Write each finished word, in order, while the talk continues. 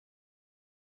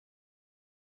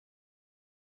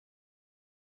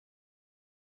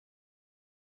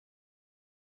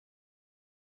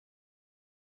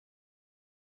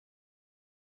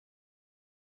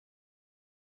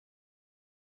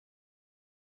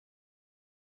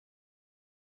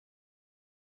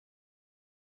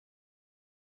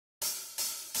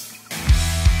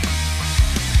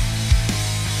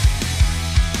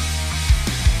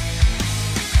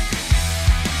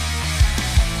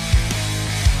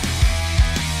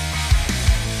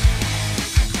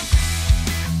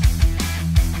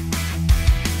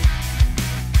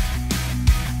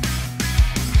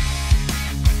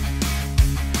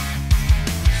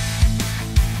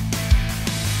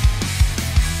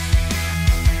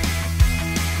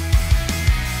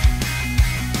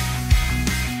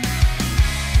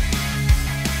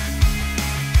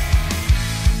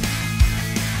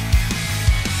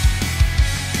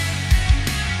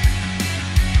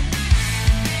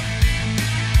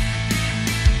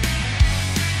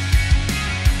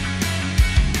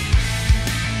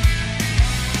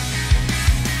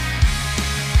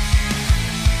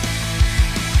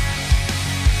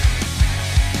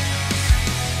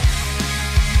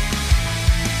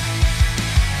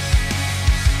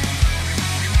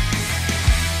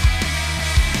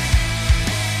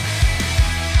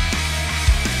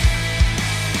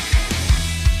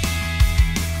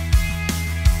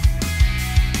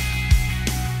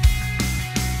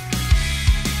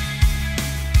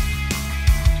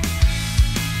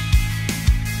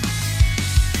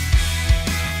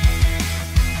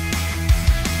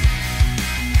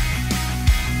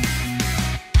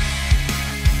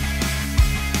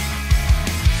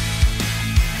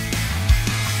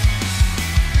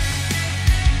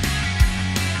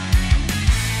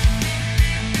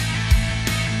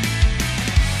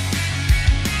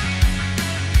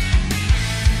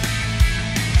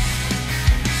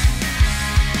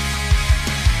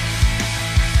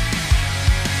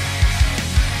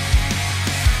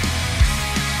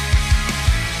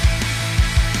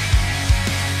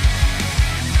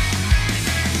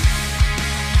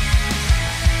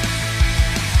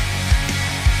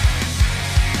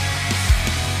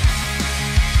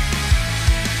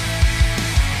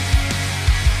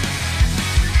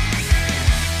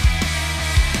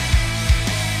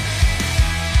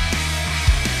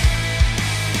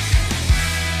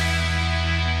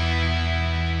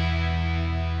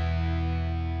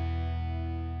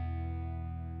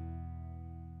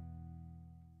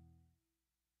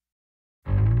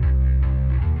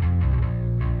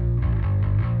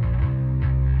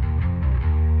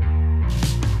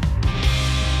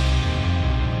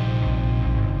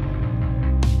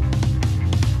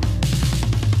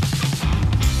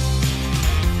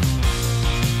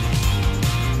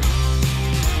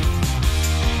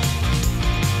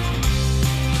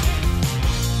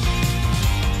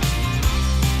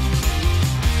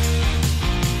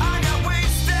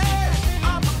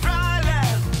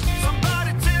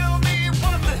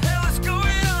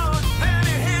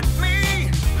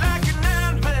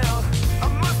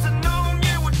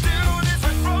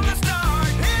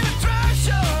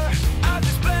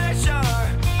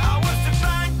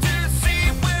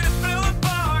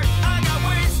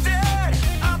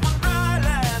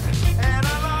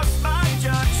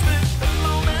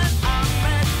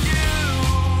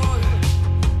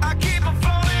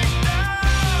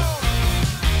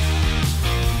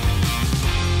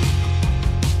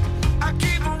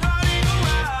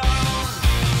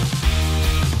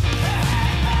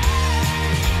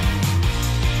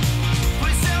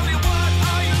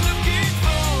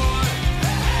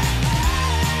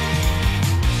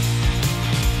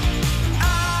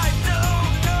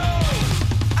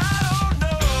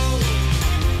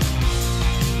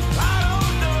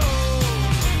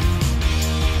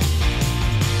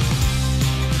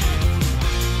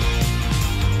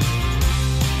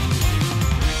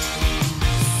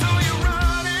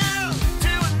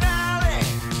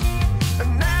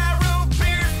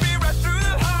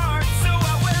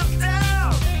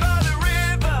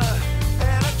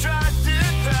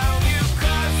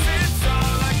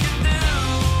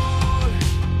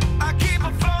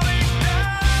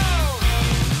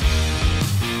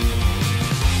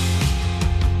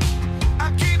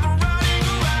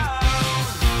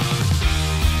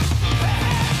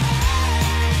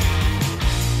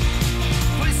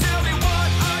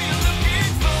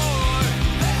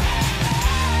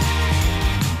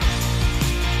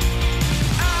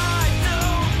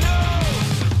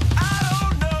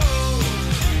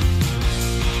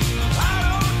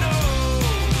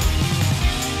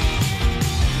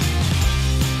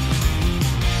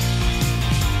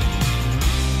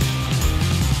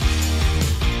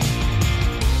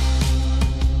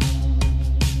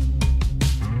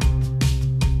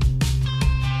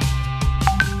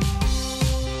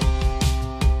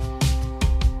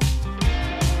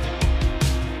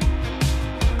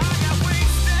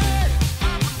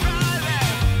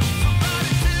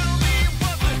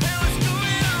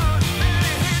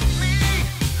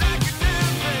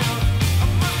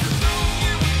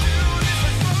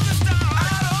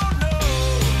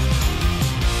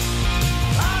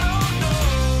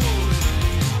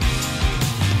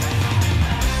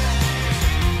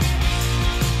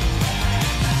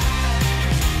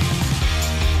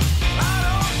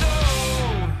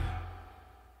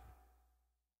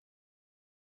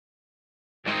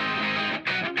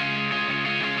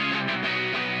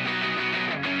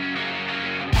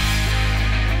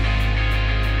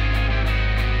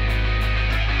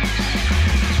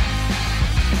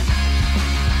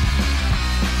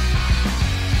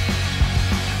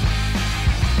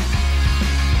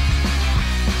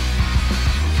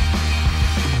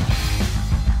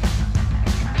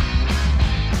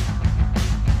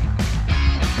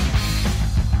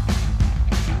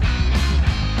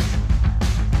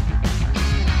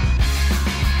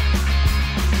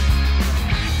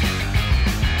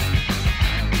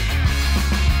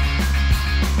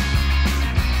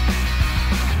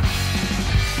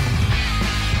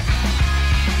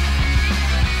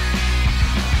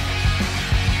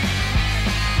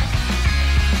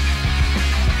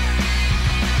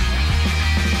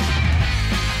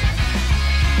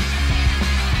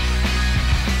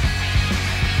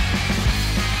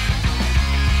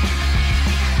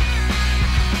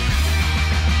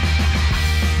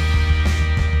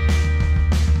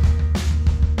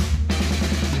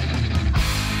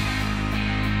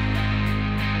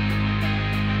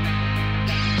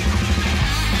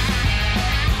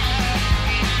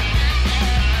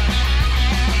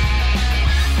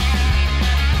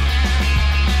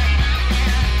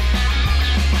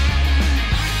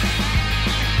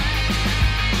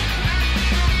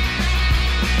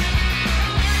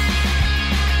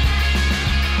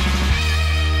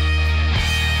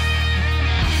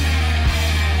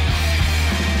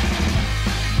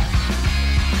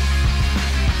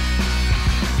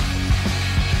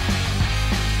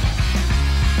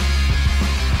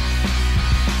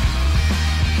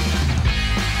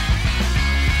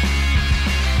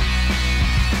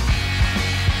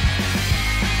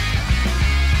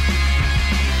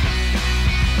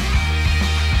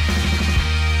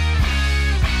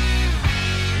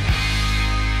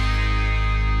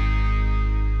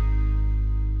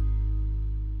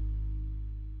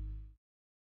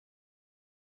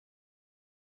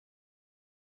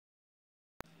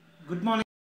Good morning.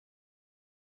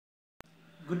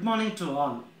 Good morning to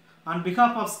all. On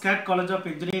behalf of SCAD College of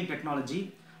Engineering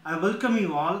Technology, I welcome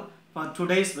you all for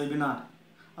today's webinar.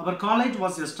 Our college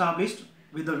was established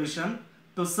with a vision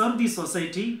to serve the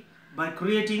society by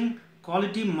creating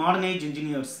quality modern age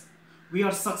engineers. We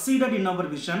are succeeded in our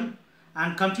vision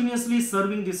and continuously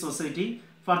serving the society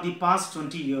for the past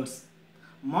 20 years.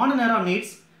 Modern era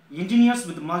needs engineers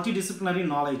with multidisciplinary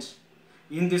knowledge.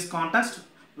 In this context,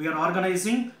 we are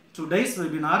organizing today's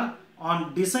webinar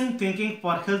on design thinking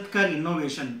for healthcare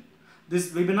innovation. This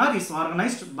webinar is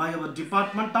organized by our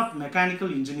Department of Mechanical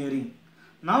Engineering.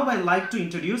 Now I would like to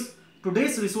introduce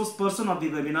today's resource person of the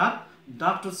webinar,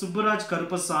 Dr. Subburaj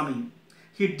Karupppasamy.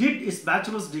 He did his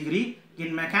bachelor's degree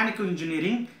in mechanical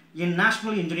engineering in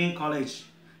National Engineering College.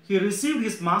 He received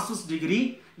his master's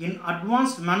degree in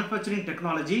advanced manufacturing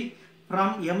technology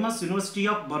from MS University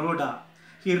of Baroda.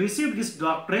 He received his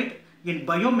doctorate in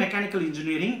biomechanical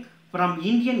engineering from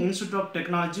Indian Institute of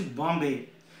Technology, Bombay.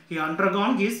 He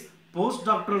undergone his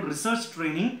postdoctoral research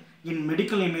training in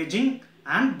medical imaging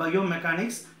and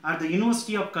biomechanics at the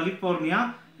University of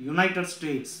California, United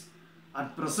States.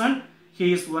 At present,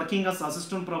 he is working as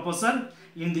assistant professor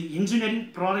in the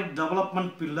engineering product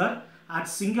development pillar at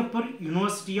Singapore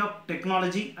University of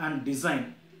Technology and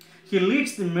Design. He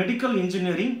leads the medical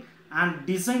engineering and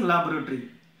design laboratory,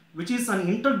 which is an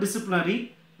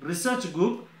interdisciplinary research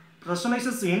group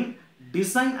specializes in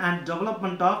design and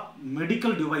development of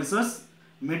medical devices,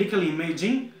 medical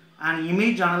imaging, and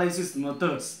image analysis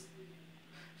methods.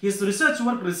 His research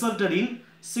work resulted in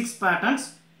 6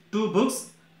 patents, 2 books,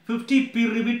 50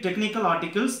 peer-reviewed technical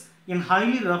articles in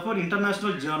highly referred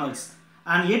international journals,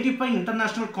 and 85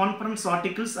 international conference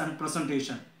articles and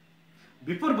presentation.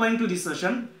 Before going to the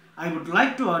session, I would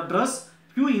like to address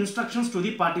few instructions to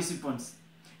the participants.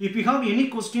 If you have any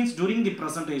questions during the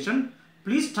presentation,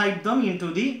 please type them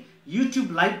into the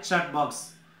YouTube live chat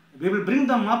box. We will bring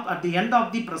them up at the end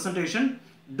of the presentation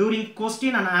during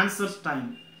question and answers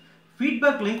time.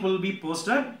 Feedback link will be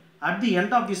posted at the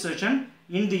end of the session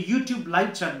in the YouTube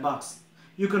live chat box.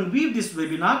 You can view this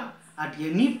webinar at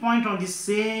any point on the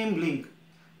same link.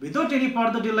 Without any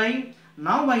further delay,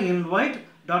 now I invite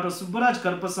Dr. Subburaj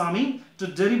Karupppasamy to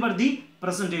deliver the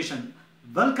presentation.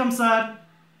 Welcome, sir.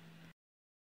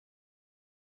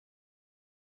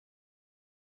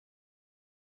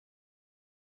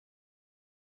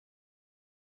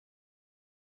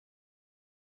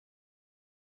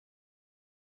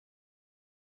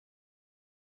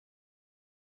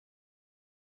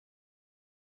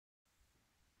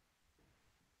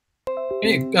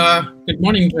 Hey, good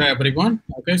morning to everyone.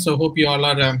 Okay, so hope you all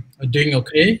are doing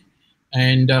okay,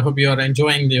 and hope you are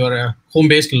enjoying your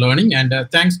home-based learning. And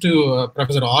thanks to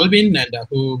Professor Alvin and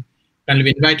who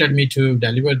kindly invited me to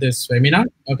deliver this webinar.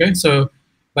 Okay, so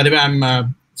by the way,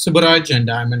 I'm Subburaj, and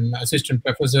I'm an assistant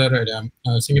professor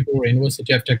at Singapore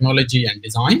University of Technology and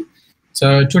Design.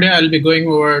 So today I'll be going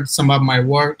over some of my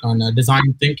work on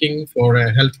design thinking for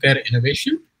healthcare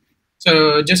innovation.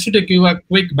 So just to give a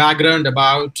quick background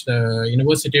about the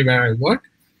university where I work.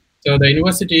 So the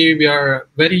university, we are a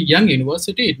very young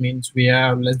university. It means we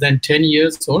are less than 10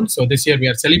 years old. So this year we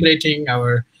are celebrating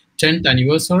our 10th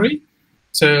anniversary.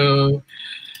 So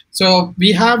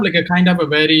we have like a kind of a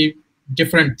very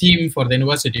different theme for the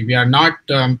university. We are not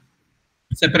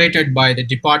separated by the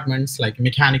departments like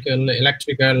mechanical,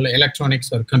 electrical,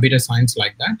 electronics, or computer science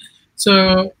like that.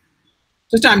 So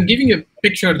just I'm giving a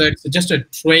picture that's just a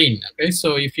train. Okay,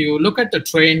 so if you look at the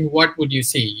train, what would you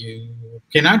see? You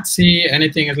cannot see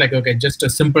anything as like, okay, just a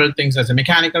simple things as a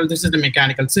mechanical. This is the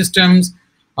mechanical systems.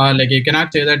 Like you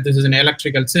cannot say that this is an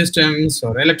electrical systems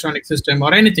or electronic system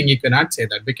or anything. You cannot say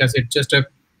that because it's just a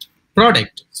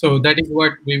product. So that is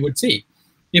what we would see.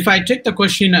 If I take the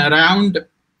question around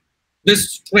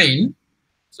this train,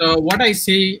 so what I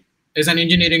see is an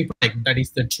engineering product. That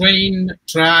is the train,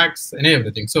 tracks, and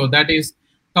everything. So that is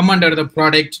come under the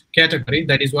product category.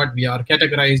 That is what we are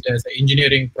categorized as an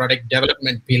engineering product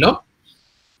development pillar.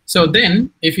 So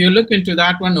then if you look into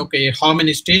that one, okay, how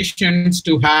many stations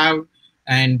to have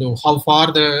and how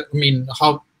far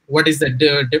what is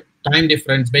the time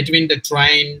difference between the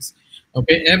trains?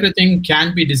 Okay, everything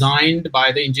can be designed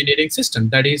by the engineering system.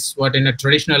 That is what in a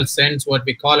traditional sense, what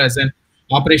we call as an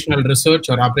operational research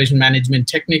or operation management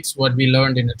techniques, what we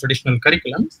learned in a traditional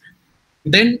curriculum.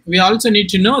 Then we also need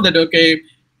to know that, okay,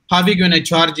 how are we going to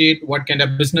charge it? What kind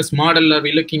of business model are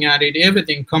we looking at it?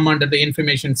 Everything come under the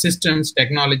information systems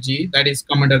technology, that is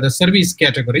come under the service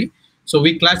category. So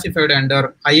we classified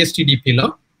under ISTD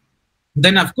pillar.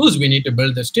 Then of course we need to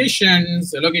build the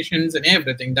stations, the locations, and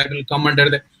everything that will come under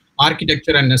the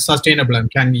architecture and sustainable.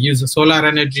 And can we use solar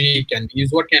energy? Can we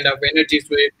use what kind of energy?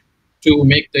 to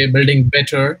make the building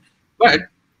better. But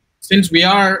since we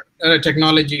are a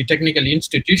technical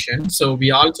institution, so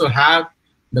we also have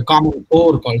the common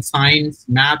core called science,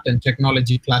 math, and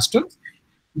technology clusters.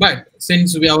 But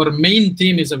since our main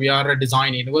theme is we are a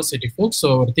design university, folks,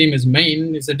 so our theme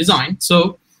is a design.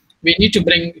 So we need to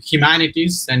bring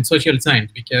humanities and social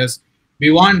science because we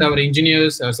want our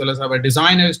engineers as well as our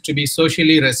designers to be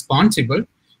socially responsible.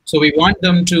 So we want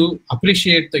them to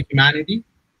appreciate the humanity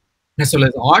as well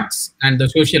as arts and the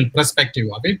social perspective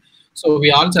of it. So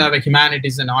we also have a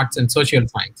humanities and arts and social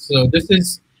science. So this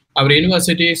is our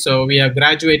university. So we have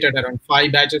graduated around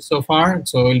 5 batches so far.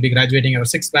 So we'll be graduating our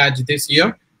 6th batch this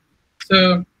year.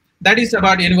 So that is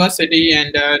about university,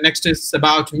 and next is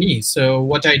about me. So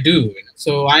what I do.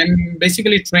 So I'm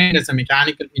basically trained as a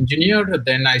mechanical engineer.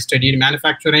 Then I studied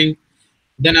manufacturing.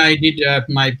 Then I did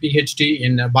my PhD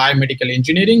in biomedical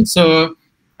engineering. So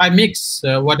I mix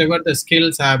whatever the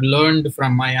skills I've learned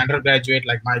from my undergraduate,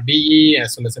 like my BE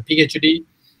as well as a PhD.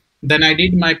 Then I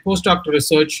did my postdoctoral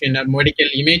research in medical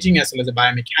imaging as well as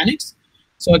biomechanics.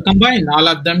 So I combine all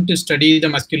of them to study the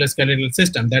musculoskeletal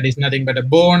system. That is nothing but a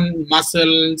bone,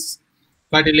 muscles,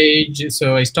 cartilage.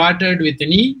 So I started with the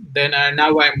knee. Then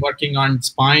now I'm working on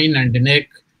spine and the neck,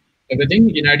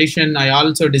 everything. In addition, I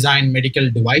also design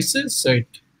medical devices. So it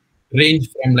range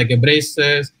from like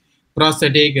braces,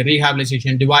 prosthetic,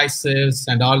 rehabilitation devices,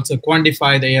 and also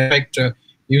quantify the effect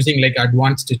using like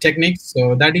advanced techniques.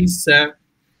 So that is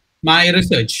my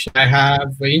research. I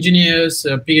have engineers,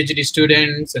 PhD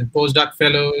students, and postdoc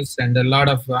fellows, and a lot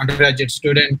of undergraduate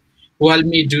students who help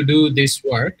me to do this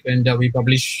work, and we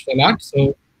publish a lot.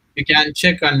 So you can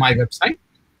check on my website.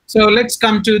 So let's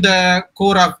come to the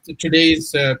core of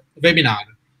today's webinar.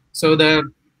 So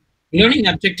the learning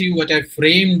objective, what I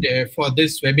framed for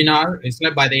this webinar is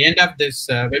that by the end of this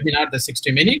webinar, the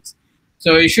 60 minutes,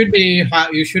 so you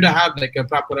should have like a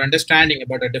proper understanding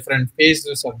about the different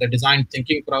phases of the design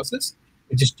thinking process,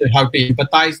 which is how to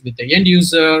empathize with the end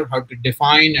user, how to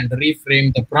define and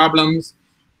reframe the problems,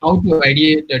 how to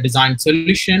ideate a design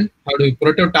solution, how to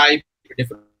prototype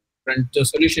different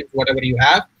solutions, whatever you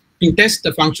have, to test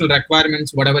the functional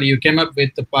requirements, whatever you came up with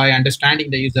by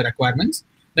understanding the user requirements.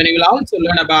 Then you will also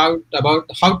learn about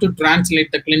how to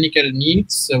translate the clinical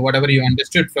needs, whatever you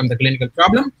understood from the clinical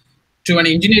problem, to an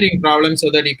engineering problem so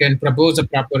that you can propose a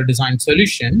proper design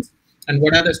solution, and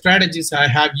what are the strategies I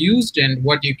have used and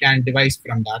what you can devise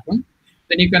from that one.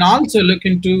 Then you can also look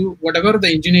into whatever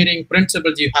the engineering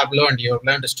principles you have learned. You have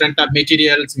learned the strength of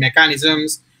materials,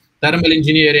 mechanisms, thermal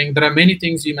engineering. There are many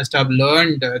things you must have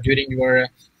learned during your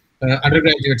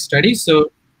undergraduate studies.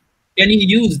 So can you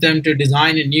use them to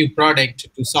design a new product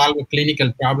to solve a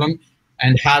clinical problem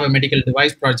and have a medical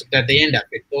device project at the end of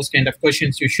it? Those kind of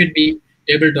questions you should be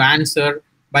able to answer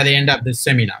by the end of this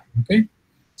seminar. Okay,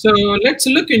 so let's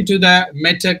look into the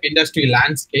medtech industry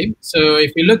landscape. So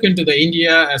if you look into the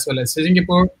India as well as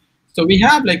Singapore, so we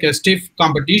have like a stiff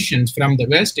competitions from the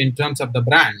West in terms of the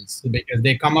brands, because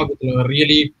they come up with a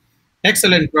really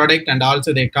excellent product and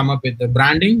also they come up with the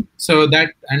branding. So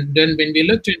that, and then when we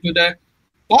looked into the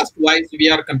cost-wise, we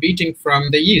are competing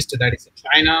from the East, that is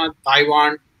China,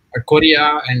 Taiwan, or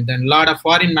Korea, and then a lot of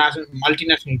foreign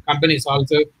multinational companies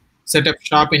also set up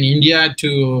shop in India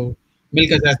to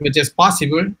milk us as much as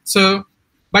possible. So,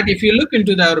 but if you look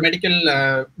into our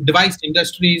medical device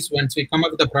industries, once we come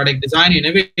up with the product design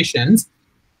innovations,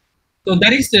 so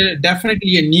there is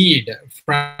definitely a need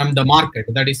from the market.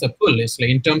 That is a pull. It's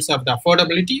like in terms of the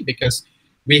affordability, because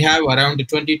we have around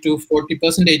 20 to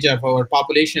 40% of our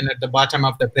population at the bottom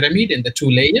of the pyramid in the 2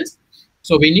 layers.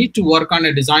 So we need to work on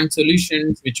a design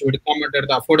solutions which would come under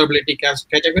the affordability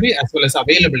category as well as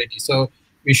availability. So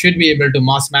we should be able to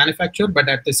mass manufacture, but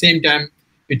at the same time,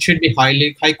 it should be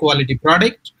high quality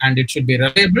product, and it should be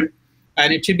reliable,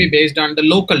 and it should be based on the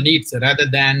local needs rather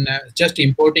than just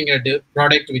importing a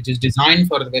product which is designed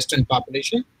for the Western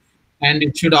population. And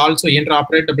it should also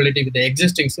interoperability with the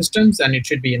existing systems, and it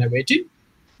should be innovative.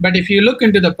 But if you look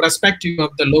into the perspective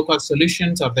of the low-cost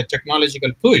solutions or the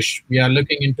technological push, we are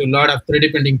looking into a lot of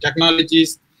 3D printing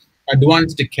technologies,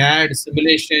 advanced CAD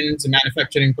simulations,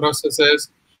 manufacturing processes,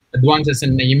 advances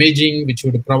in imaging, which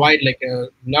would provide like a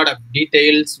lot of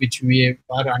details which we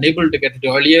are unable to get to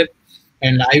earlier,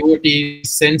 and IoT,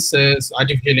 sensors,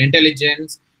 artificial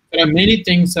intelligence. There are many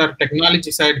things our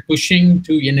technology side pushing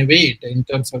to innovate in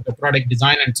terms of the product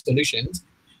design and solutions.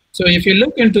 So if you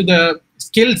look into the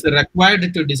skills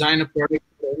required to design a product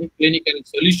for any clinical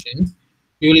solutions,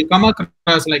 you will come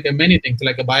across like many things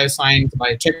like a bioscience,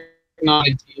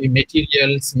 biotechnology,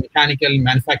 materials, mechanical,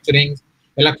 manufacturing,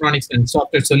 electronics, and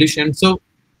software solutions. So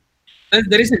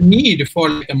there is a need for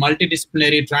like a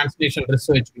multidisciplinary translational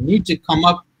research. We need to come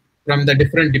up from the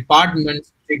different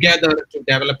departments together to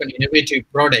develop an innovative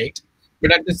product.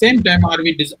 But at the same time, are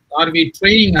we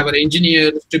training our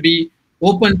engineers to be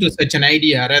open to such an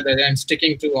idea rather than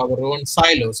sticking to our own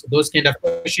silos? Those kind of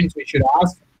questions we should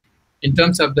ask in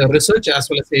terms of the research as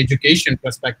well as the education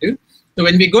perspective. So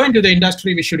when we go into the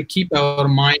industry, we should keep our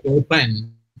mind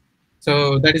open.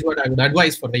 So that is what I would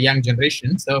advise for the young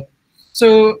generation. So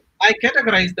I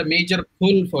categorize the major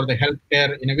pull for the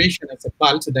healthcare innovation as a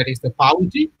pulse, that is the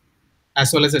poverty,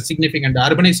 as well as the significant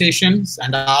urbanizations,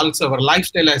 and also our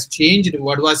lifestyle has changed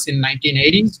what was in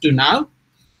 1980s to now,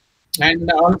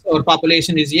 and also our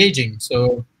population is aging.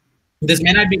 So this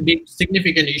may not be a big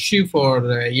significant issue for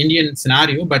the Indian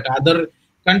scenario, but other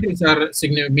countries are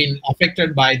being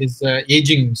affected by this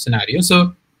aging scenario.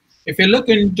 So if you look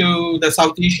into the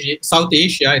South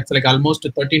Asia, it's like almost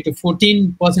 13 to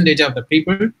 14% of the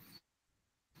people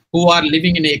who are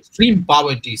living in extreme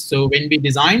poverty. So when we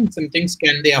design some things,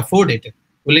 can they afford it?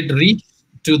 Will it reach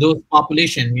to those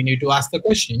population? We need to ask the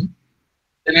question.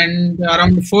 And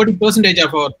around 40%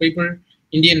 of our people,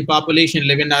 Indian population,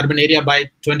 live in urban area by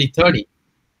 2030.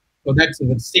 So that's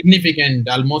significant,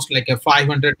 almost like a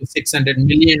 500 to 600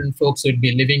 million folks would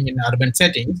be living in urban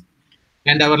settings.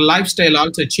 And our lifestyle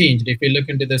also changed. If you look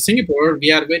into the Singapore,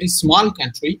 we are a very small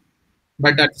country,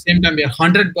 but at the same time, we are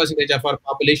 100% of our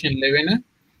population live in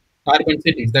urban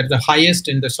cities. That's the highest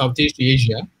in the Southeast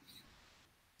Asia.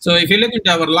 So if you look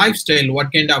into our lifestyle,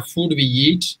 what kind of food we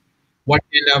eat, what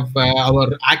kind of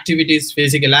our activities,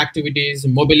 physical activities,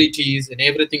 mobilities, and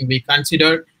everything we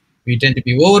consider, we tend to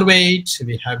be overweight,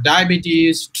 we have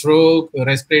diabetes, stroke,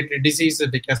 respiratory diseases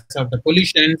because of the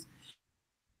pollution,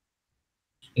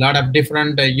 a lot of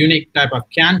different unique type of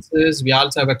cancers. We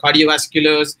also have a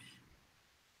cardiovasculars.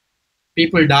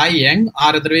 People die young,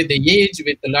 or otherwise they age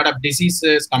with a lot of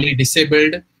diseases, commonly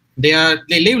disabled. They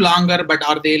live longer, but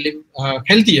are they live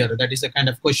healthier? That is the kind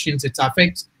of questions it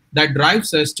affects. That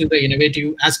drives us to the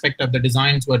innovative aspect of the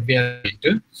designs what we are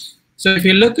into. So if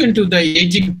you look into the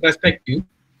aging perspective,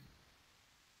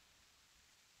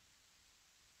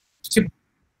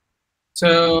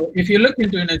 so if you look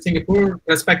into in Singapore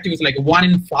perspective, it's like 1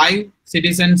 in 5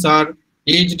 citizens are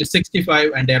aged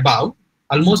 65 and above.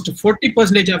 Almost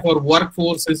 40% of our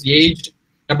workforce is aged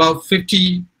above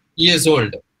 50 years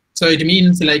old. So it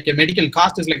means like a medical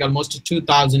cost is like almost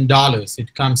 $2,000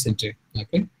 it comes into,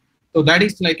 okay? So that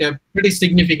is like a pretty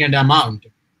significant amount.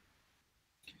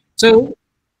 So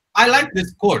I like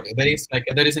this quote. There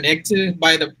is an excerpt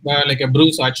by the like a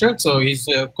Bruce Archer. So he's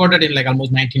quoted in like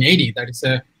almost 1980. That is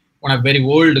one of very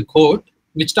old quote,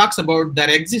 which talks about there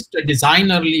exists a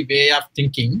designerly way of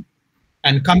thinking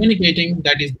and communicating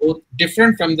that is both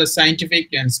different from the scientific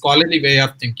and scholarly way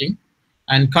of thinking,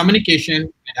 and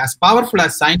communication as powerful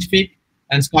as scientific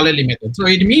and scholarly method. So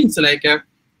it means like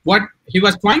what he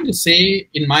was trying to say,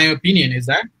 in my opinion, is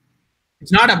that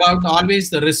it's not about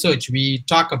always the research we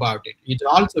talk about it. It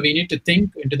also, we need to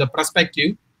think into the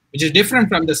perspective, which is different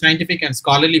from the scientific and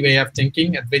scholarly way of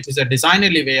thinking, which is a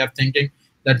designerly way of thinking.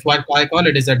 That's what I call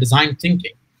it is a design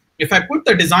thinking. If I put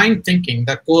the design thinking,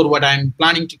 the core, what I'm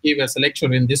planning to give as a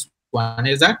lecture in this one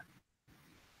is that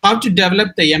how to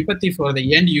develop the empathy for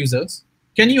the end users.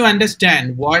 Can you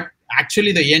understand what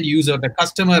actually the end user, the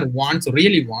customer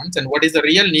really wants, and what is the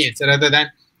real needs rather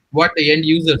than what the end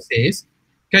user says?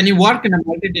 Can you work in a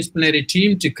multidisciplinary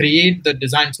team to create the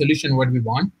design solution what we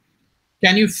want?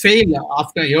 Can you fail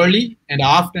after early and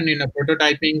often in a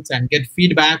prototyping and get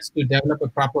feedbacks to develop a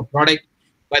proper product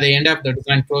by the end of the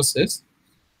design process?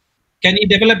 Can you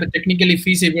develop a technically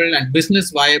feasible and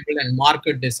business viable and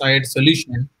market desired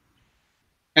solution?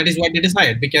 That is what you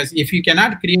decide, because if you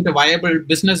cannot create a viable,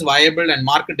 business viable and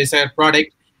market desired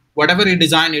product, whatever you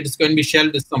design, it is going to be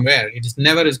shelved somewhere. It is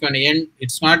never is going to end.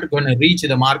 It's not going to reach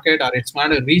the market, or it's not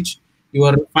going to reach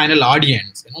your final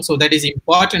audience. So that is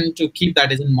important to keep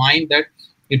that in mind, that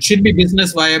it should be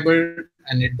business viable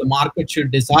and the market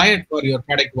should desire for your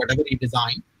product, whatever you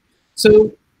design.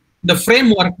 So the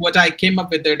framework, what I came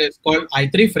up with, it is called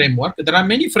I3 framework. There are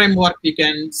many frameworks you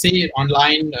can see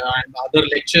online and other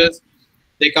lectures.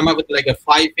 They come up with like a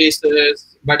 5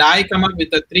 phases, but I come up with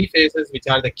the 3 phases, which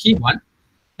are the key one.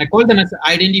 I call them as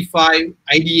identify,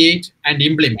 ideate, and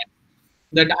implement.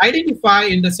 That identify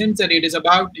in the sense that it is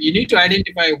about, you need to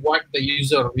identify what the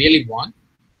user really wants.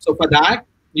 So for that,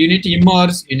 you need to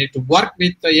immerse, you need to work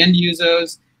with the end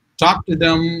users, talk to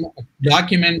them,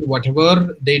 document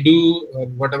whatever they do,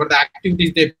 whatever the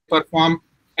activities they perform,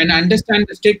 and understand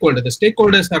the stakeholder. The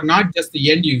stakeholders are not just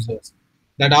the end users.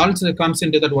 That also comes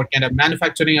into that, what kind of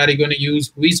manufacturing are you going to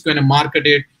use, who is going to market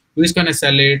it, who is going to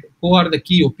sell it, who are the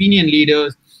key opinion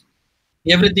leaders,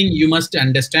 everything you must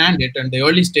understand it in the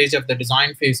early stage of the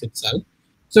design phase itself.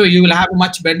 So you will have a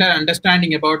much better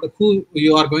understanding about who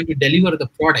you are going to deliver the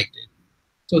product.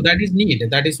 So that is need.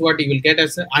 That is what you will get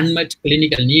as an unmet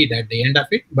clinical need at the end of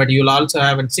it. But you will also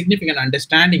have a significant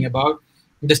understanding about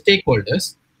the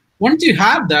stakeholders. Once you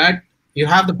have that, you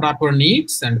have the proper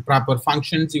needs and proper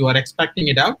functions you are expecting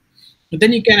it out.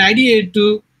 Then you can ideate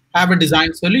to have a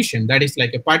design solution that is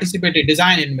like a participated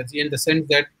design in the sense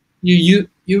that you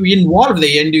involve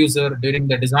the end user during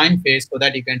the design phase so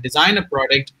that you can design a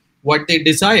product what they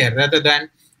desire rather than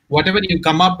whatever you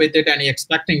come up with it and you're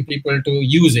expecting people to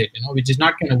use it, which is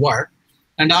not going to work.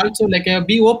 And also like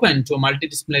be open to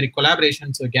multidisciplinary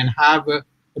collaboration so you can have a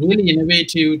really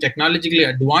innovative, technologically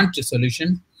advanced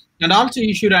solutions. And also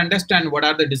you should understand what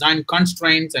are the design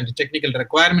constraints and the technical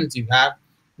requirements you have.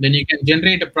 Then you can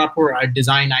generate a proper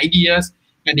design ideas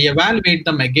and evaluate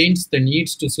them against the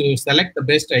needs to select the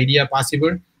best idea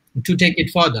possible to take it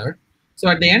further. So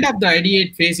at the end of the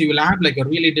ideate phase, you will have like a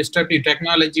really disruptive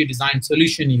technology design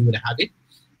solution, you would have it.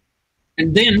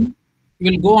 And then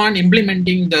you will go on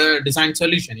implementing the design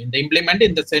solution. In the implement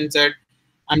in the sense that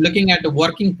I'm looking at a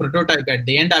working prototype at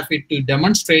the end of it to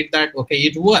demonstrate that, okay,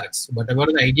 it works. Whatever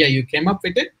the idea you came up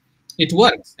with it, it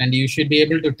works. And you should be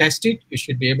able to test it. You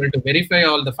should be able to verify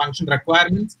all the function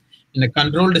requirements in the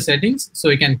controlled settings. So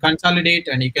you can consolidate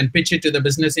and you can pitch it to the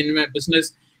business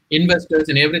investors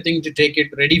and everything to take it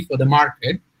ready for the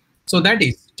market. So that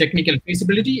is technical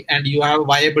feasibility and you have a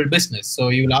viable business. So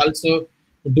you will also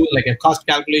do like a cost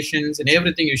calculations and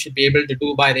everything you should be able to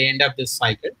do by the end of this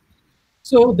cycle.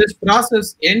 So this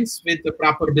process ends with the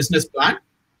proper business plan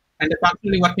and a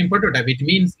functionally working prototype. It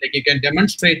means like you can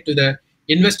demonstrate to the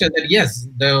investor that yes,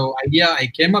 the idea I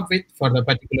came up with for the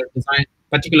particular design,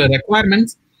 particular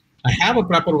requirements, I have a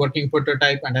proper working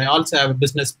prototype and I also have a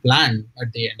business plan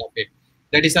at the end of it.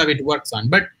 That is how it works on.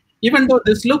 But even though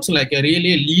this looks like a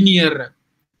really linear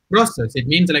process, it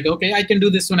means like, okay, I can do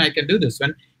this one, I can do this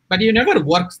one, but it never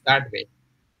works that way.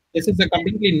 This is a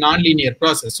completely non-linear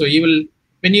process. So you will,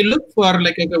 when you look for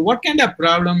like, okay, what kind of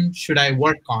problem should I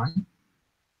work on?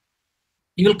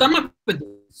 You will come up with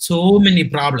so many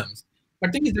problems.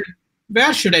 But thing is,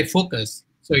 where should I focus?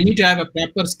 So you need to have a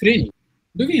proper screening.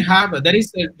 Do we have, there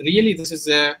is a really, this is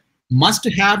a must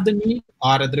have the need,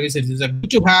 or otherwise it is a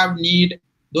good to have need,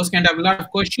 those kind of a lot of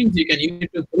questions you can use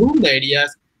to prove the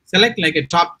ideas, select like a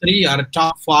top 3 or a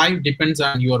top 5, depends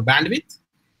on your bandwidth.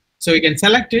 So you can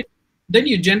select it, then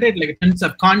you generate like tons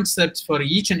of concepts for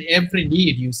each and every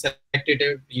need you select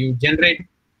it, you generate,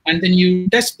 and then you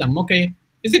test them, okay,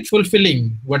 is it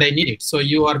fulfilling what I needed? So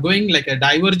you are going like a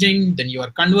diverging, then you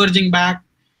are converging back,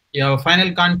 your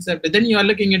final concept, then you are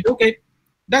looking at, okay,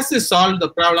 does this solve the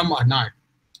problem or not?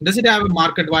 Does it have a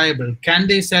market viable? Can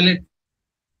they sell it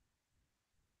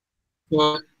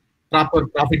for proper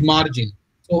profit margin?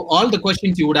 So all the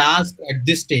questions you would ask at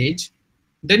this stage,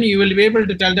 then you will be able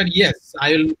to tell that, yes,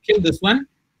 I will kill this one.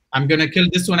 I'm going to kill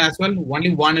this one as well.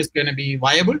 Only one is going to be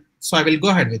viable. So I will go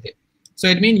ahead with it. So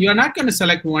it means you're not going to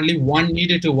select only one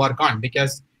needed to work on,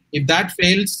 because if that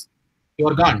fails,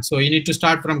 you're gone. So you need to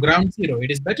start from ground zero.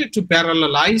 It is better to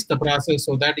parallelize the process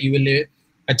so that you will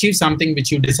achieve something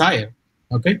which you desire.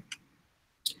 Okay.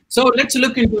 So let's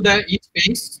look into the each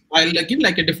phase. I'll give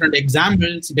like a different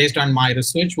examples based on my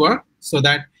research work so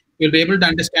that you'll be able to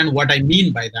understand what I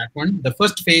mean by that one. The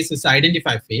first phase is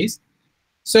identify phase.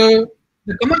 So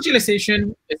the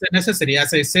commercialization is necessary.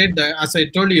 As I said, as I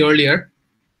told you earlier,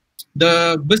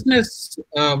 the business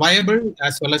viable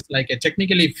as well as like a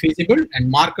technically feasible and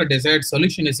market desired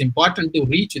solution is important to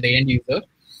reach the end user.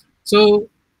 So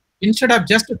instead of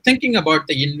just thinking about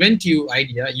the inventive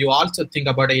idea, you also think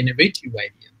about an innovative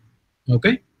idea.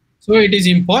 Okay, so it is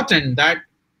important that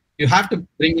you have to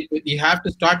bring it. You have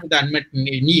to start with the unmet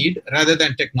need rather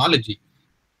than technology.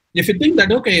 If you think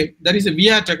that, okay, there is a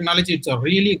VR technology, it's a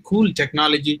really cool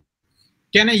technology,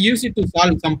 can I use it to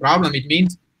solve some problem? It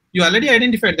means you already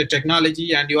identified the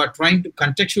technology and you are trying to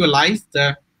contextualize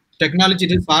the technology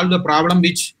to solve the problem,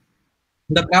 which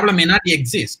the problem may not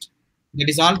exist. That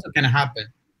is also can happen.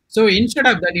 So instead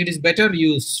of that, it is better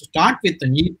you start with the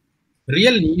need,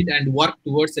 real need, and work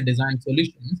towards the design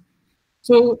solutions.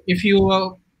 So if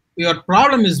your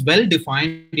problem is well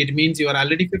defined, it means you are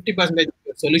already 50% of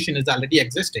your solution is already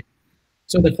existing.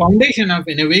 So the foundation of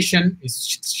innovation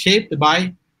is shaped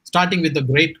by starting with the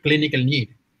great clinical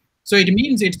need. So it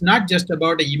means it's not just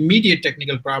about an immediate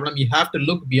technical problem. You have to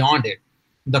look beyond it.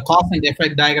 The cause and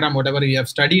effect diagram, whatever you have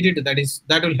studied it,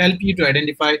 that will help you to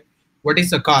identify what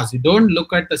is the cause. You don't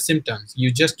look at the symptoms.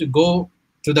 You just go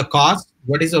to the cause.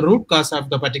 What is the root cause of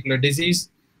the particular disease,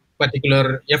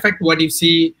 particular effect, what you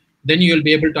see, then you will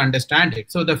be able to understand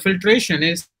it. So the filtration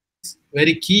is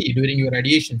very key during your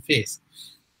ideation phase.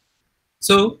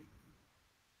 So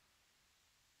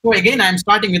again, I'm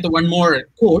starting with one more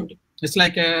quote. It's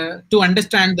like to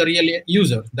understand the real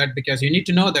user, that because you need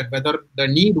to know that whether the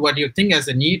need, what you think as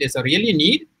a need, is a really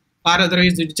need, or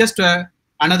otherwise it's just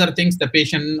another things the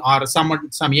patient or some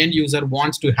end user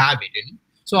wants to have it.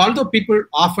 So although people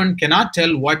often cannot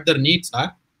tell what their needs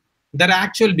are, their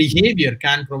actual behavior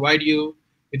can provide you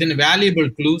with valuable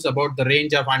clues about the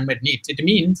range of unmet needs. It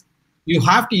means you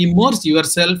have to immerse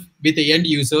yourself with the end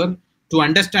user to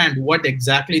understand what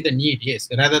exactly the need is,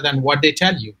 rather than what they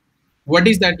tell you. What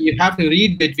is that? You have to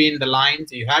read between the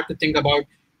lines. You have to think about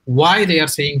why they are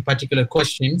saying particular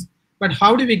questions. But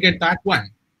how do we get that one?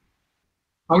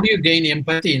 How do you gain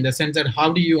empathy, in the sense that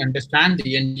how do you understand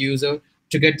the end user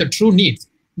to get the true needs?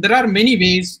 There are many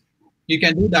ways you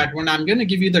can do that. When I'm going to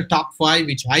give you the top 5,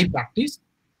 which I practice,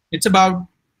 it's about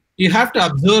you have to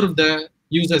observe the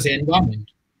user's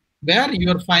environment, where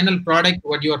your final product,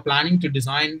 what you are planning to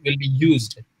design, will be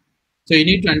used. So you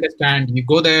need to understand, you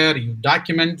go there, you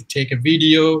document, take a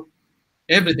video,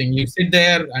 everything. You sit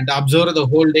there and observe the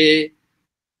whole day,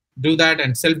 do that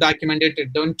and self-document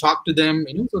it, don't talk to them.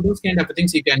 So those kind of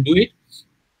things you can do it.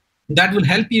 That will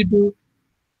help you to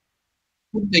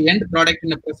put the end product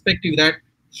in a perspective, that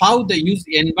how the use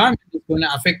environment is going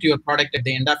to affect your product at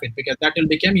the end of it, because that will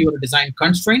become your design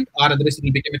constraint, or otherwise it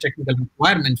will become a technical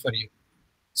requirement for you.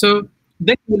 So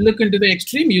then we look into the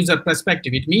extreme user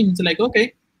perspective. It means like,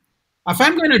 okay, if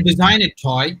I'm going to design a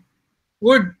toy,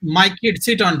 would my kid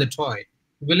sit on the toy?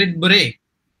 Will it break?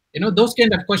 Those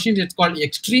kind of questions, it's called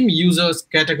extreme users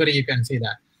category, you can see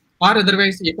that. Or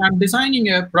otherwise, if I'm designing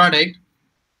a product,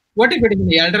 what if it is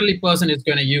an elderly person is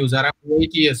going to use, around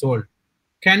 80 years old?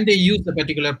 Can they use the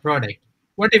particular product?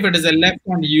 What if it is a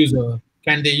left-hand user?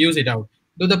 Can they use it out?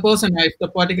 If the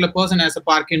particular person has a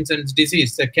Parkinson's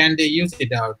disease, can they use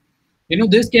it out?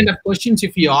 This kind of questions,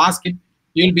 if you ask it,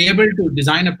 you'll be able to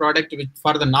design a product which,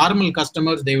 for the normal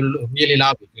customers, they will really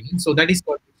love it. So that is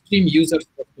called extreme user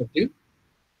perspective.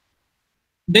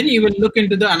 Then you will look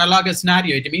into the analogous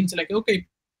scenario. It means like, okay,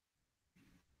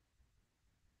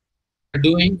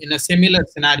 doing in a similar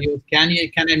scenario, can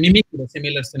I mimic the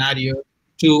similar scenario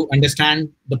to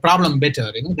understand the problem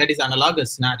better? That is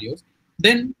analogous scenarios.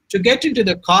 Then to get into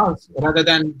the cause, rather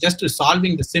than just to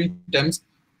solving the symptoms,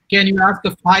 can you ask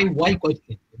the 5 why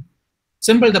question?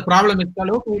 Simple, the problem is,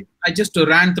 well, okay, I just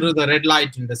ran through the red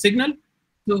light in the signal.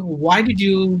 So why did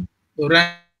you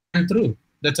run through?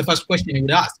 That's the first question you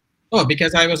would ask. Oh,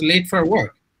 because I was late for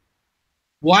work.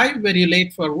 Why were you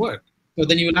late for work? So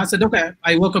then you will answer, okay,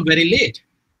 I woke up very late.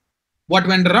 What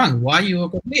went wrong? Why you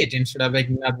woke up late instead of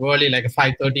waking up early, like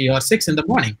 5:30 or 6 in the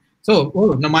morning? So,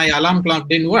 oh, no, my alarm clock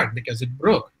didn't work because it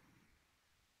broke.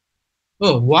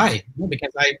 Oh, why? No,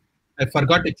 because I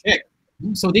forgot to check.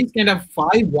 So these kind of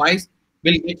 5 whys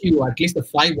will get you, at least the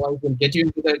 5 whys will get you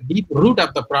into the deep root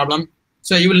of the problem.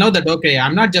 So you will know that, okay,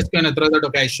 I'm not just going to throw that,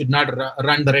 okay, I should not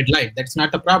run the red light. That's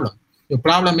not the problem. Your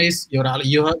problem is you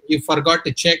forgot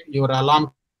to check your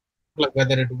alarm clock,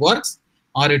 whether it works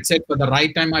or it's set for the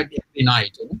right time at every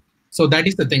night. So that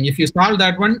is the thing. If you solve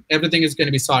that one, everything is going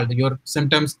to be solved. Your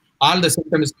symptoms, all the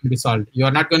symptoms is going to be solved. You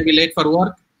are not going to be late for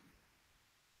work.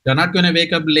 You're not going to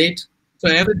wake up late. So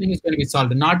everything is going to be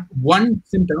solved. Not one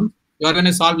symptom. You are going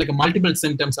to solve like multiple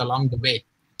symptoms along the way.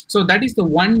 So that is the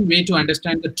one way to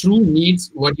understand the true needs,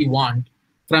 what you want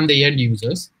from the end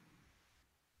users.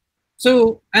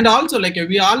 So, and also like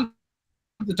we all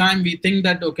the time we think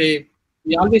that, okay,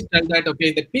 we always tell that,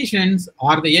 okay, the patients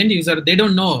or the end user, they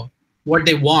don't know what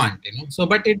they want, So,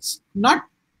 but it's not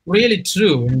really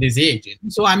true in this age.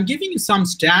 So I'm giving you some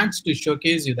stats to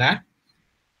showcase you that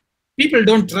people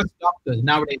don't trust doctors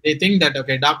nowadays. They think that,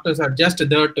 okay, doctors are just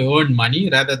there to earn money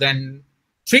rather than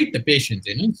treat the patients,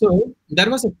 So there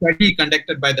was a study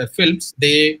conducted by the Philips.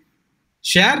 They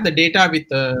share the data with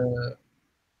the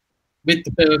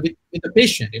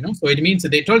patient, So it means that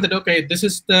they told that, okay, this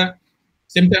is the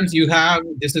symptoms you have,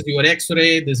 this is your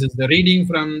X-ray, this is the reading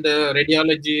from the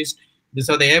radiologist, this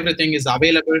or everything is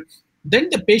available. Then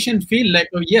the patient feel like,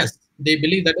 oh yes, they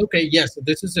believe that, okay, yes,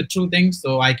 this is a true thing,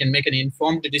 so I can make an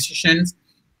informed decisions.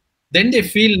 Then they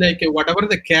feel like whatever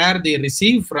the care they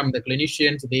receive from the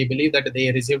clinicians, they believe that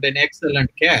they received an excellent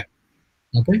care.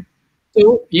 Okay,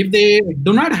 so if they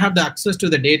do not have the access to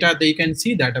the data, they can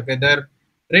see that, okay, their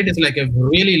rate is like a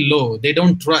really low. They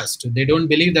don't trust. They don't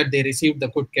believe that they received the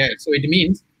good care. So it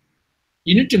means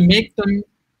you need to make them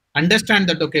understand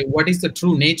that, okay, what is the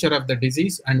true nature of the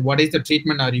disease and what is the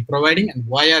treatment are you providing and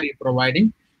why are you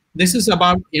providing. This is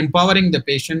about empowering the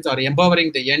patients or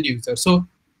empowering the end user. So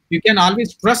you can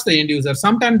always trust the end user.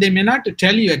 Sometimes they may not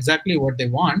tell you exactly what they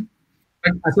want,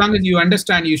 but as long as you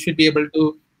understand, you should be able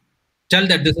to tell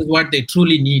that this is what they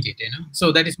truly need it,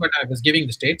 So that is what I was giving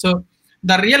the state. So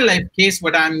the real life case,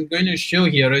 what I'm going to show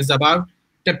here is about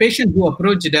the patient who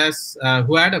approached us,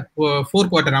 who had a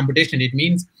 4-quarter amputation. It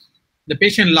means the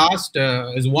patient lost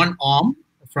his one arm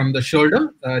from the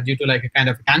shoulder due to like a kind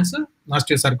of cancer,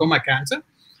 osteosarcoma cancer.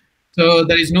 So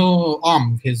there is no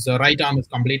arm. His right arm is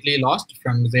completely lost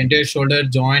from the entire shoulder,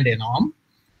 joint, and arm.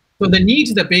 So the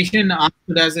needs the patient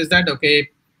asked us is that, okay,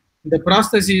 the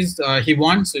prosthesis he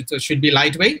wants, it should be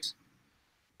lightweight,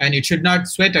 and it should not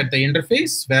sweat at the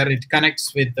interface where it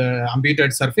connects with the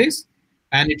amputated surface,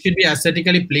 and it should be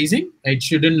aesthetically pleasing. It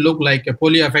shouldn't look like a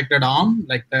polio affected arm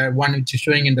like the one which is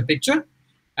showing in the picture,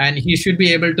 and he should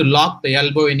be able to lock the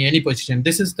elbow in any position.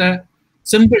 This is the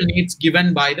simple needs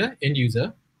given by the end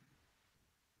user.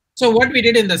 So what we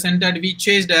did in the center, we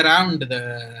chased around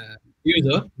the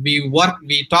user.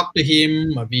 We talked to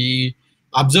him, we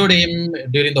observed him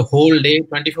during the whole day,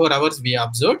 24 hours we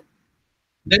observed.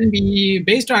 Then we,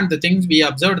 based on the things, we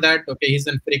observed that, okay, he's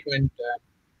a frequent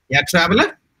air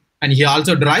traveler, and he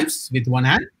also drives with one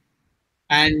hand.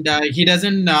 And he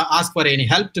doesn't ask for any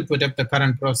help to put up the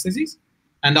current processes.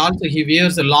 And also he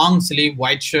wears a long sleeve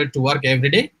white shirt to work every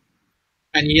day.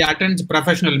 And he attends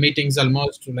professional meetings,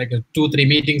 almost like 2-3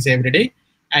 meetings every day.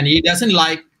 And he doesn't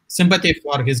like sympathy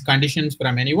for his conditions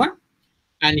from anyone.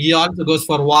 And he also goes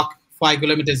for a walk 5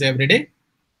 kilometers every day.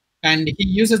 And he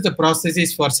uses the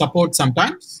prosthesis for support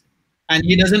sometimes. And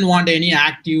he doesn't want any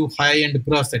active high-end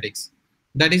prosthetics.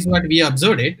 That is what we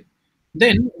observed it.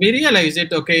 Then we realized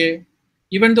it, okay,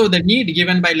 even though the need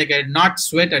given by like a not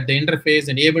sweat at the interface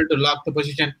and able to lock the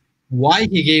position, why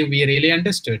he gave, we really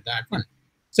understood that one.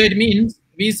 So it means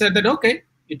we said that, okay,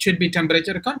 it should be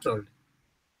temperature controlled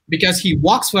because he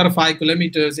walks for 5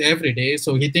 kilometers every day.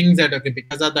 So he thinks that, okay,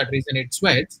 because of that reason it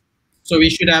sweats. So we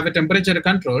should have a temperature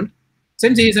controlled.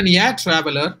 Since he is an air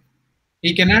traveler,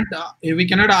 we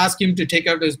cannot ask him to take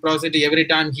out his prosthetic every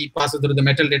time he passes through the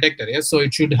metal detector. Yes? So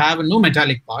it should have no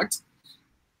metallic parts.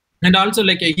 And also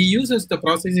like he uses the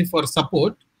prosthesis for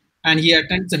support, and he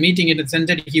attends a meeting in the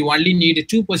center. He only needs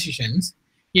 2 positions.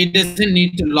 He doesn't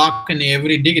need to lock in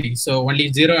every degree. So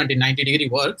only 0 and 90 degree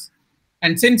works.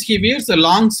 And since he wears a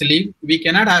long sleeve, we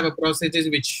cannot have a prosthesis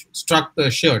which struck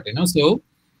the shirt, So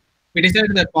we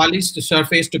decided the polished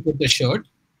surface to put the shirt.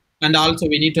 And also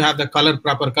we need to have the color,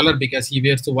 proper color, because he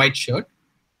wears a white shirt.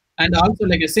 And also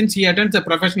like since he attends a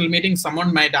professional meeting,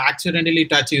 someone might accidentally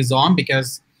touch his arm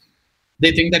because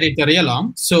they think that it's a real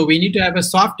arm. So we need to have a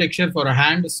soft texture for a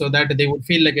hand so that they would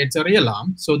feel like it's a real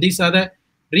arm. So these are the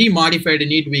remodified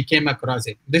need we came across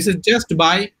it. This is just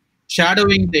by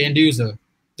shadowing the end user.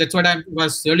 That's what I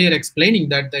was earlier explaining,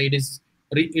 that it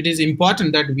is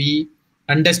important that we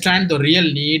understand the real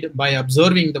need by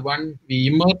observing the one. We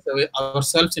immerse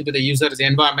ourselves into the user's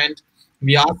environment.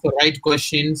 We ask the right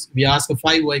questions. We ask the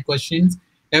 5 why questions.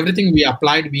 Everything we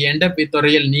applied, we end up with the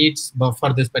real needs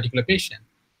for this particular patient.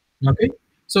 Okay.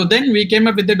 So then we came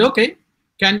up with it. Okay,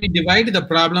 can we divide the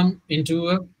problem into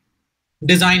a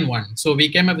design one? So we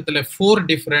came up with like 4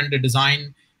 different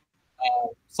design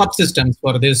subsystems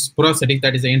for this prosthetic.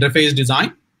 That is the interface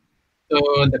design. So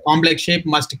the complex shape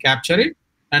must capture it,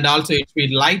 and also it should be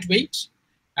lightweight,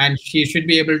 and she should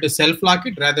be able to self-lock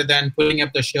it rather than pulling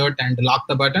up the shirt and lock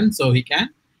the button so he can.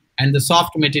 And the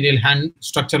soft material hand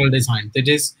structural design. That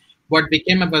is what we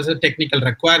came up as a technical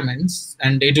requirements,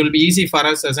 and it will be easy for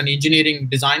us as an engineering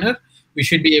designer. We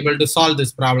should be able to solve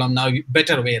this problem now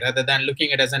better way rather than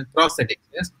looking at it as a prosthetic.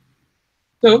 Yes.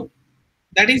 So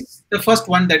that is the first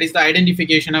one. That is the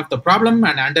identification of the problem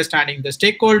and understanding the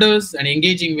stakeholders and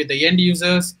engaging with the end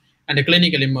users and the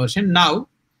clinical immersion. Now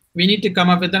we need to come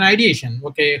up with an ideation.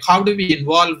 Okay, how do we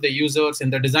involve the users in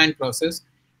the design process?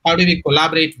 How do we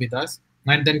collaborate with us?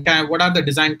 And then what are the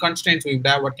design constraints we would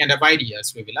have? What kind of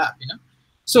ideas we will have?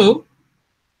 So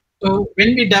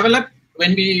when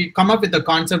we come up with the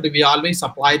concept, we always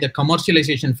apply the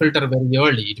commercialization filter very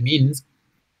early. It means,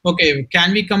 okay,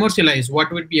 can we commercialize?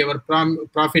 What would be our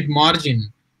profit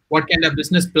margin? What kind of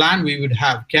business plan we would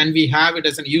have? Can we have it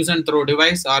as a use and throw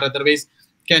device, or otherwise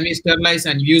can we sterilize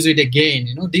and use it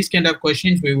again? These kind of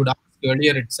questions we would ask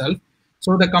earlier itself.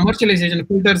 So the commercialization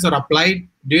filters are applied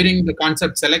during the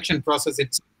concept selection process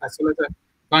itself, as well as the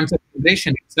concept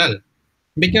integration itself.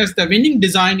 Because the winning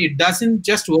design, it doesn't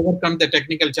just overcome the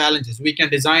technical challenges. We can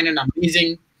design an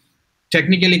amazing,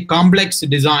 technically complex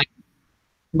design,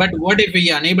 but what if we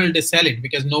are unable to sell it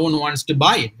because no one wants to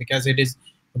buy it because it is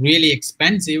really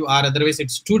expensive, or otherwise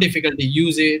it's too difficult to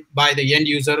use it by the end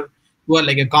user who are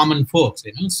like a common folks.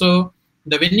 So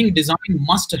the winning design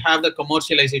must have the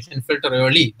commercialization filter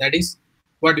early. That is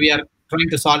what we are trying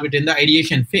to solve it in the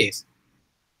ideation phase.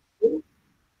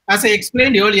 As I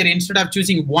explained earlier, instead of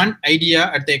choosing one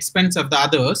idea at the expense of the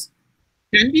others,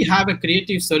 can we have a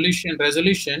creative solution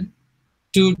resolution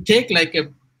to take like a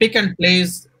pick and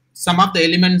place some of the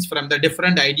elements from the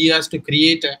different ideas to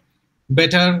create a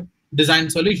better design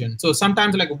solution? So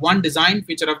sometimes like one design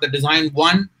feature of the design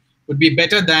one would be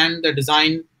better than the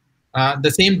design,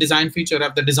 the same design feature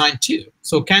of the design two.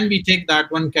 So can we take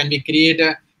that one? Can we create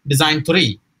a design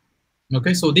three?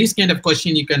 Okay, so these kind of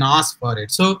question you can ask for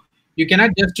it. So you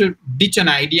cannot just ditch an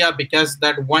idea because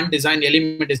that one design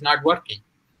element is not working.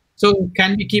 So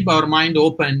can we keep our mind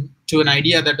open to an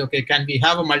idea that, okay, can we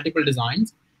have a multiple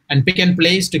designs and pick and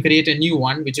place to create a new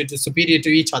one which is superior to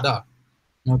each other?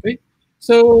 Okay,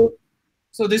 so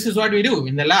this is what we do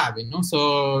in the lab, you know.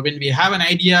 So when we have an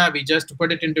idea, we just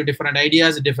put it into different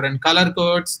ideas, different color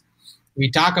codes.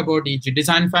 We talk about each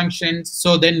design functions.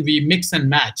 So then we mix and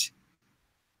match.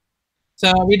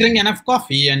 So we drink enough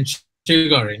coffee and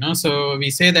sugar, you know. So we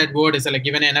say that word is like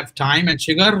given enough time and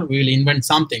sugar, we will invent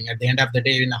something at the end of the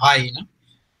day in a high, you know.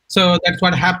 So that's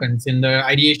what happens in the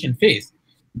ideation phase.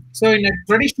 So in a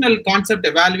traditional concept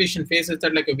evaluation phase, is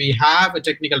that like we have a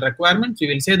technical requirement. We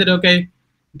will say that, okay,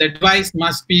 the device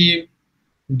must be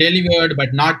delivered,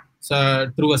 but not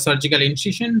through a surgical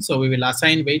incision. So we will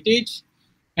assign weightage.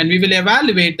 And we will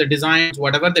evaluate the designs,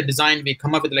 whatever the design we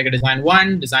come up with, like a design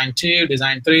 1, design 2,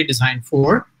 design 3, design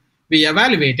 4. We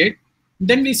evaluate it.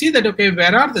 Then we see that, okay,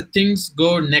 where are the things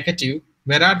go negative?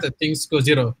 Where are the things go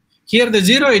 0? Here, the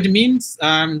 0, it means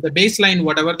the baseline,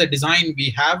 whatever the design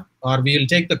we have, or we will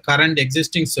take the current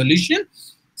existing solution.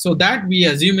 So that we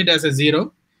assume it as a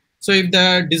 0. So if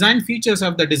the design features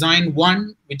of the design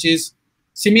 1, which is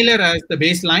similar as the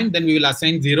baseline, then we will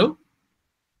assign 0.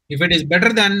 If it is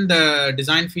better than the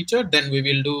design feature, then we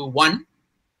will do 1.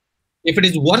 If it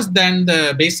is worse than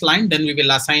the baseline, then we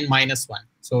will assign -1.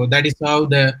 So that is how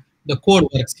the code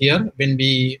works here when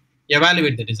we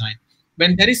evaluate the design.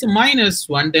 When there is a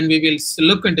 -1, then we will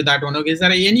look into that one. Okay, is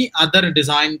there any other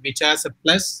design which has a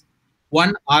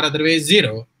 +1 or otherwise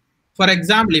 0? For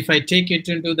example, if I take it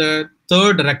into the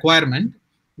third requirement,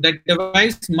 the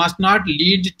device must not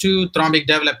lead to thrombic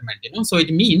development. You know, so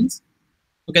it means,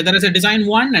 okay, there is a design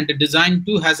 1 and the design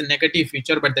 2 has a negative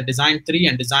feature, but the design 3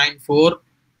 and design 4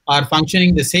 are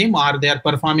functioning the same or they are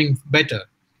performing better.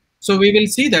 So we will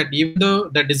see that even though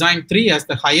the design 3 has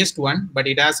the highest one, but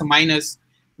it has a minus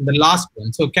in the last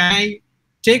one. So can I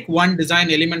take one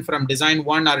design element from design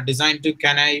 1 or design 2?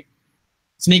 Can I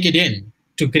sneak it in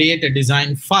to create a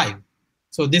design 5?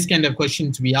 So this kind of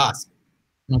questions we ask.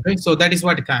 Okay, so that is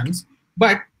what comes.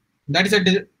 But that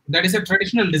is a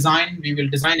traditional design. We will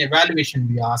design evaluation,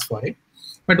 we ask for it.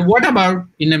 But what about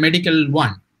in a medical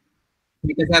one?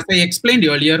 Because as I explained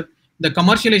earlier, the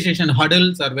commercialization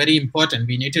hurdles are very important.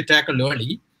 We need to tackle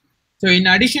early. So in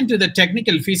addition to the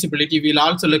technical feasibility, we'll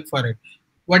also look for it.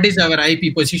 What is our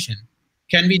IP position?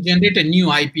 Can we generate a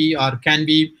new IP, or can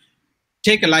we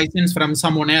take a license from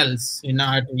someone else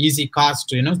at easy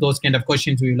cost? You know, those kind of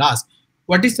questions we will ask.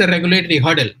 What is the regulatory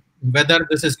hurdle? Whether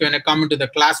this is going to come into the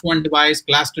class 1 device,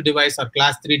 class 2 device, or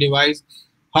class 3 device,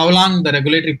 how long the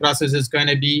regulatory process is going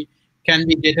to be, can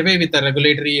we get away with the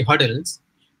regulatory hurdles,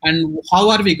 and how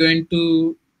are we going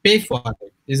to pay for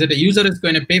it? Is it the user is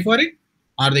going to pay for it,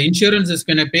 or the insurance is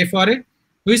going to pay for it?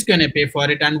 Who is going to pay for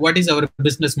it, and what is our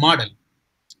business model?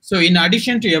 So in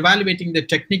addition to evaluating the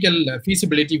technical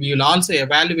feasibility, we will also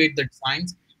evaluate the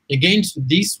designs against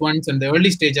these ones in the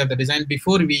early stage of the design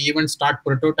before we even start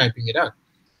prototyping it out.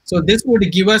 So this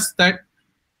would give us that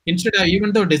instead of,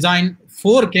 even though design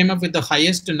 4 came up with the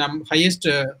highest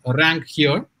rank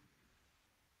here,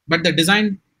 but the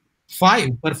design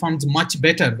 5 performs much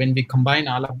better when we combine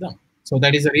all of them. So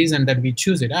that is the reason that we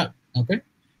choose it out. Okay.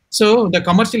 So the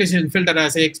commercialization filter,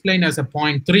 as I explained as a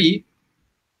 0.3,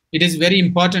 it is very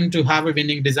important to have a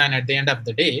winning design at the end of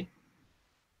the day.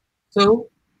 So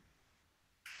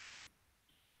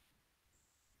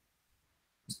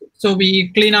we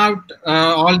clean out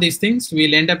all these things.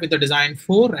 We'll end up with the design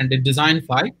 4 and the design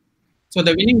 5. So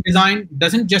the winning design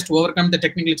doesn't just overcome the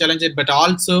technical challenges, but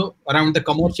also around the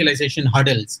commercialization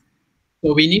hurdles.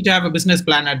 So we need to have a business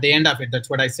plan at the end of it. That's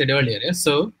what I said earlier. Yes?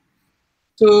 So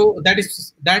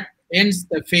that ends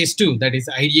the phase 2, that is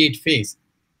ideate phase.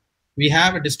 We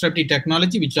have a disruptive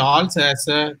technology which also has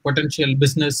a potential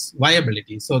business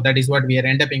viability. So that is what we are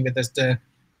end up with as the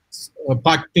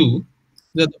part 2.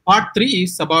 The part 3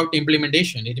 is about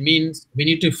implementation. It means we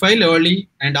need to fail early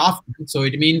and often. So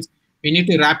it means we need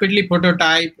to rapidly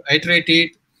prototype, iterate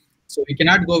it, So we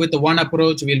cannot go with the one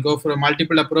approach. We'll go for a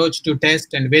multiple approach to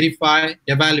test and verify,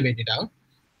 evaluate it out.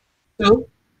 So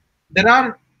there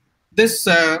are this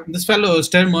fellow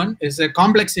Sterman is a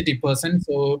complexity person.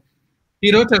 So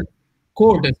he wrote a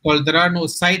quote. It's called "There are no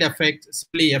side effects,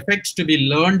 simply effects to be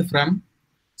learned from."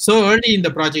 So early in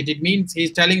the project, it means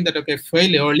he's telling that okay,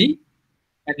 fail early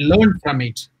and learn from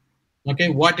it. Okay,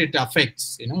 what it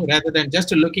affects, rather than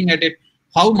just looking at it,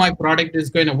 how my product is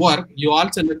going to work. You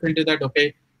also look into that.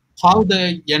 Okay, how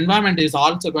the environment is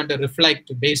also going to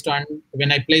reflect based on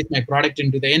when I place my product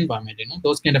into the environment.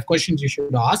 Those kind of questions you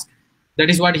should ask. That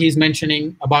is what he's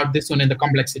mentioning about this one in the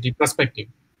complexity perspective.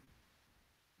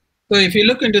 So if you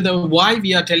look into the why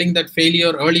we are telling that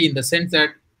failure early, in the sense that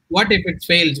what if it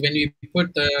fails when we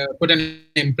put an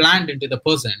implant into the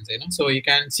persons, So you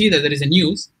can see that there is a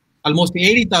news. Almost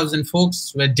 80,000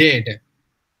 folks were dead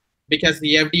because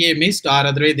the FDA missed, or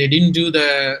otherwise they didn't do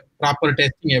the proper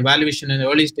testing evaluation in the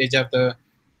early stage of the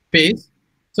phase.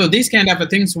 So these kind of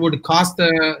things would cost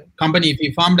the company. If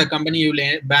you formed a company, you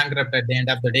will bankrupt at the end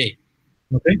of the day.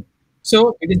 Okay,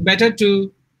 so it is better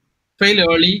to fail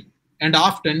early and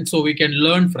often so we can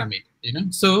learn from it.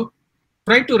 So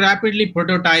try to rapidly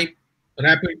prototype,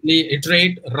 rapidly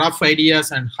iterate rough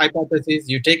ideas and hypotheses.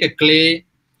 You take a clay,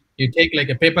 you take like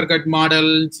a paper cut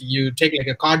models, you take like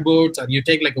a cardboard, or you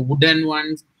take like a wooden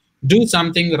ones. Do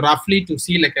something roughly to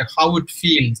see like how it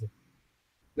feels,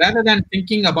 rather than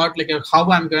thinking about like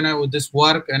how I'm gonna this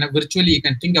work. And virtually you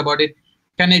can think about it.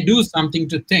 Can I do something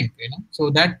to think? So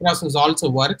that process also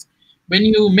works. When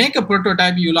you make a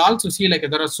prototype, you'll also see like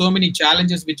there are so many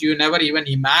challenges which you never even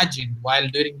imagined while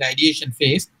during the ideation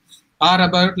phase, are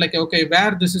about like, okay,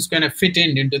 where this is going to fit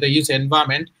into the user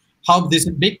environment, how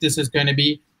big this is going to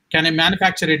be, can I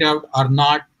manufacture it out or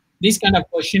not? These kind of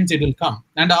questions it will come.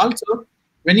 And also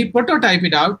when you prototype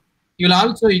it out, you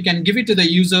can give it to the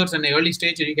users in the early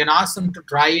stage, and you can ask them to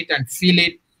try it and feel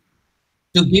it,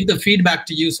 to give the feedback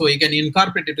to you, so you can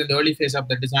incorporate it in the early phase of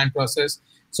the design process.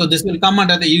 So this will come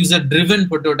under the user-driven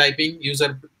prototyping,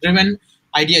 user-driven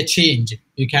idea change.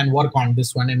 You can work on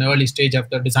this one in the early stage of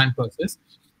the design process.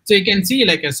 So you can see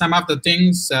like some of the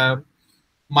things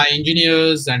my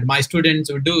engineers and my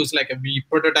students would do is like we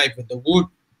prototype with the wood,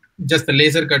 just the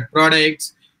laser cut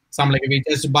products. Some like we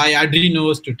just buy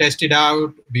Arduinos to test it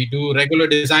out. We do regular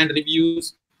design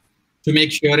reviews to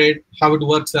make sure how it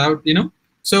works out.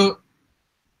 So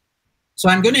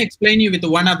I'm going to explain you with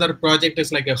one other project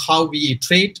is like how we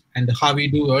iterate and how we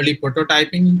do early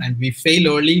prototyping and we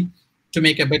fail early to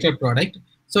make a better product.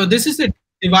 So this is a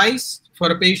device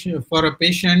for a patient. For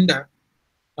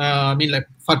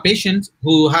patients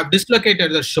who have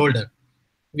dislocated their shoulder.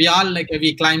 We all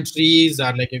we climb trees,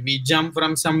 or we jump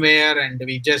from somewhere and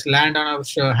we just land on our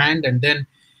hand and then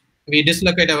we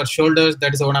dislocate our shoulders.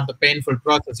 That is one of the painful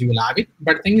process you will have it.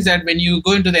 But thing is that when you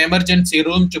go into the emergency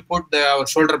room to put our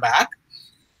shoulder back,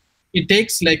 it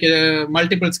takes like a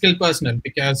multiple skill personnel,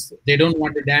 because they don't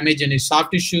want to damage any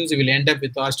soft tissues. You will end up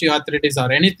with osteoarthritis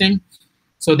or anything.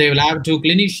 So they will have 2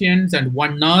 clinicians and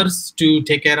 1 nurse to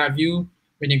take care of you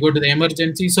when you go to the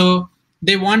emergency. So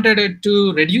they wanted it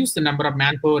to reduce the number of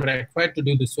manpower required to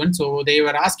do this one. So they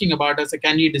were asking about us,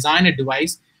 can we design a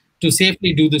device to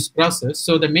safely do this process?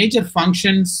 So the major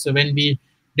functions when we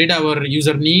did our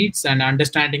user needs and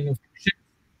understanding of functions,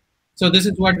 so this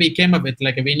is what we came up with.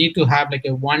 Like we need to have like a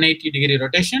 180-degree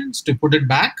rotations to put it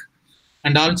back.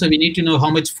 And also we need to know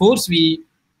how much force we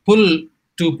pull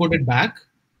to put it back.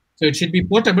 So it should be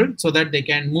portable so that they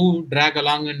can drag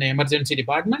along in the emergency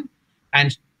department.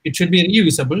 And it should be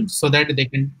reusable so that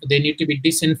they need to be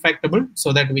disinfectable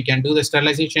so that we can do the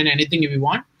sterilization, anything we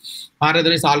want, or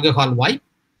otherwise alcohol wipe.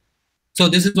 So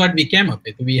this is what we came up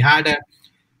with. We had a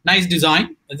nice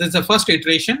design. This is the first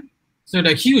iteration. So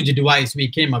the huge device we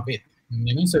came up with.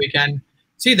 So we can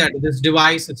see that this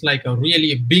device, it's like a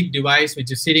really big device which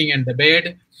is sitting in the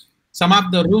bed. Some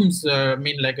of the rooms,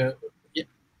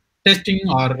 testing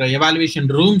or evaluation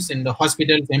rooms in the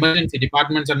hospitals, emergency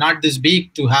departments are not this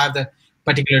big to have the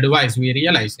particular device. We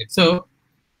realized it. So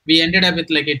we ended up with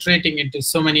like iterating into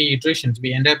so many iterations.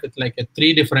 We ended up with like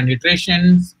 3 different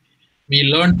iterations. We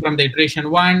learned from the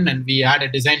iteration 1 and we had a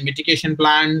design mitigation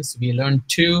plans. We learned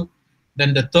 2.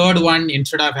 Then the 3rd one,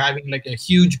 instead of having like a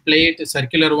huge plate, a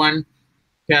circular one,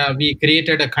 we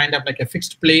created a kind of like a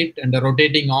fixed plate and the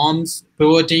rotating arms,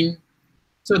 pivoting.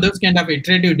 So those kind of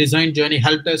iterative design journey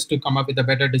helped us to come up with a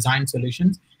better design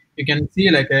solutions. You can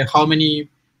see like how many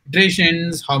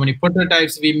iterations, how many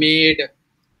prototypes we made.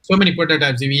 So many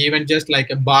prototypes. We even just like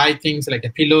buy things like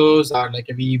pillows, or like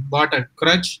we bought a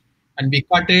crutch and we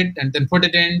cut it and then put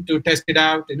it in to test it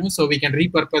out. So we can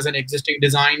repurpose an existing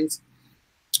designs.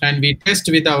 and we test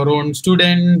with our own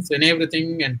students and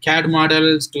everything, and CAD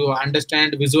models to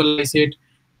understand, visualize it.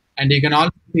 And you can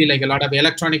also see like a lot of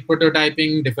electronic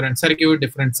prototyping, different circuit,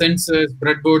 different sensors,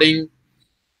 breadboarding.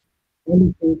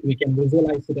 We can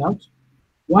visualize it out.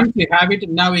 Once we have it,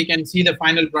 now we can see the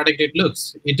final product. It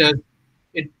looks,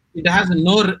 it has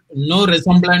no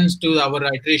resemblance to our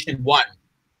iteration 1,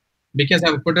 because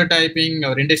our prototyping,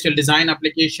 our industrial design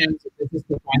applications, this is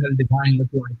the final design look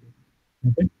like it.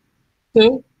 Okay.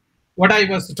 So what I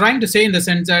was trying to say in the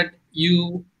sense that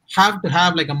you have to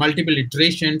have like a multiple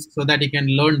iterations so that you can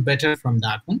learn better from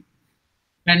that one.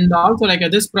 And also like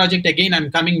this project, again,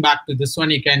 I'm coming back to this one.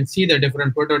 You can see the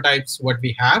different prototypes, what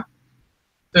we have.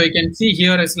 So you can see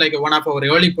here is like one of our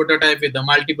early prototype with the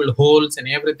multiple holes and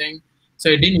everything. So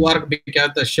it didn't work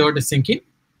because the shirt is sinking.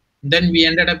 Then we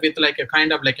ended up with like a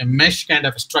kind of like a mesh kind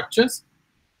of structures.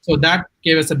 So that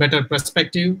gave us a better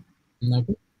perspective.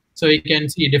 Okay. So you can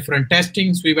see different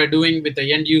testings we were doing with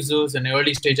the end users in the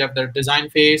early stage of the design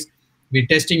phase. We're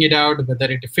testing it out, whether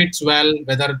it fits well,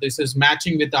 whether this is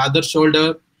matching with the other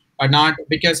shoulder or not,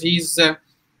 because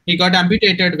he got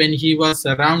amputated when he was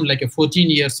around like a 14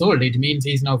 years old. It means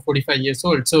he's now 45 years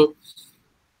old. So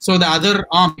the other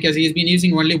arm, because he's been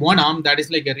using only one arm, that is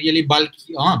like a really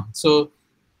bulky arm. So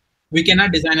we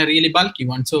cannot design a really bulky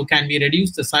one. So can we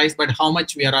reduce the size, but how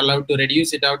much we are allowed to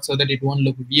reduce it out so that it won't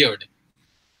look weird?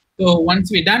 So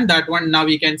once we done that one, now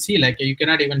we can see like you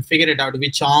cannot even figure it out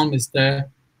which arm is the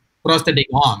prosthetic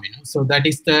arm. So that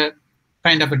is the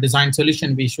kind of a design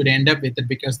solution we should end up with it,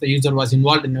 because the user was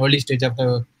involved in the early stage of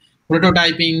the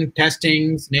prototyping,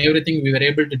 testings, and everything. We were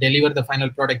able to deliver the final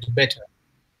product better.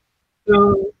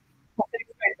 So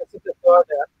this is the third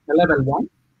level one.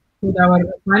 So our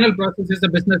final process is the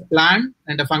business plan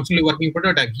and a functionally working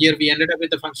prototype. Here we ended up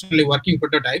with a functionally working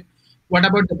prototype. What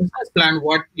about the business plan?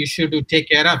 What you should do, take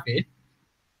care of it.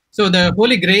 So the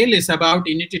holy grail is about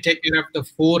you need to take care of the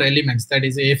 4 elements. That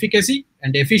is efficacy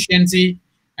and efficiency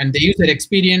and the user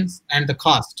experience and the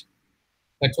cost.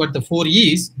 That's what the 4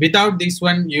 E's. Without this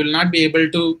one, you will not be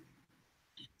able to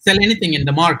sell anything in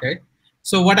the market.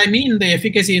 So what I mean the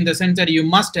efficacy in the sense that you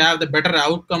must have the better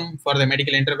outcome for the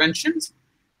medical interventions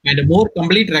and a more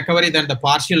complete recovery than the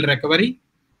partial recovery,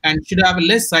 and should have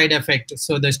less side effect.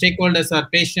 So the stakeholders are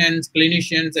patients,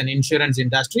 clinicians, and insurance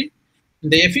industry.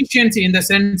 The efficiency in the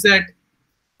sense that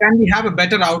can we have a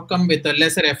better outcome with a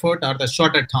lesser effort or the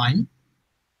shorter time?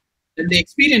 And the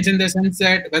experience in the sense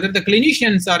that whether the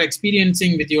clinicians are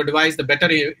experiencing with your device, the better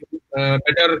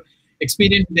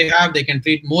experience they have, they can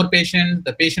treat more patients.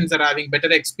 The patients are having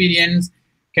better experience.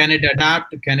 Can it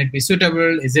adapt? Can it be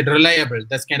suitable? Is it reliable?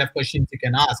 That's kind of questions you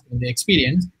can ask in the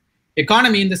experience.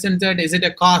 Economy in the sense that is it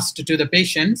a cost to the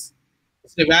patients?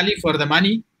 Is it a value for the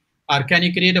money? Or can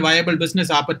you create a viable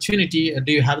business opportunity?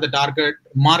 Do you have the target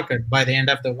market by the end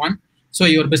of the one? So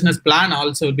your business plan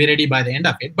also will be ready by the end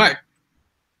of it. But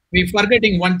we're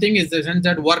forgetting one thing is the sense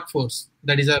that workforce,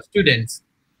 that is our students.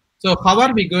 So how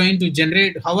are we going to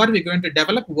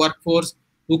develop workforce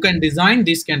who can design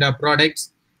these kind of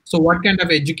products? So what kind of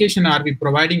education are we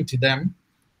providing to them?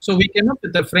 So we came up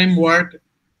with a framework.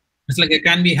 It's like,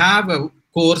 can we have a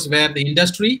course where the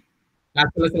industry, as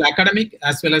well as the academic,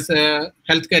 as well as a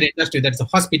healthcare industry, that's a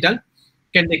hospital,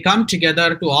 can they come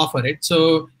together to offer it?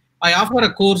 So I offer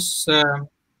a course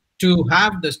to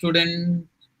have the student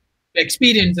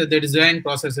experience that the design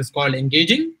process is called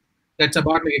engaging. That's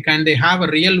about can they have a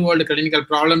real world clinical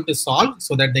problem to solve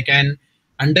so that they can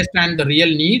understand the real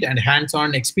need and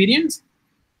hands-on experience.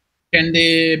 Can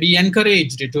they be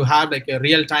encouraged to have like a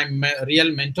real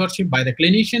mentorship by the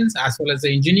clinicians as well as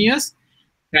the engineers?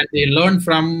 Can they learn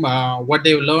from what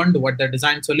they've learned, what the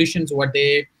design solutions, what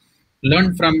they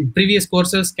learned from previous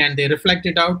courses? Can they reflect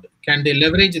it out? Can they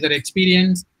leverage their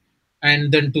experience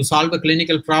and then to solve a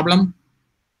clinical problem?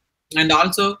 And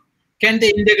also, can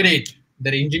they integrate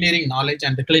their engineering knowledge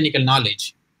and the clinical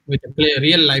knowledge with a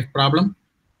real life problem?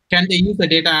 Can they use the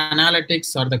data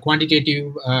analytics or the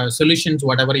quantitative solutions,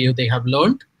 whatever they have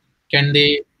learned? Can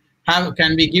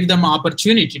we give them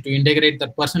opportunity to integrate their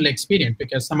personal experience?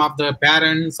 Because some of the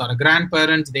parents or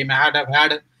grandparents, they may have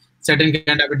had certain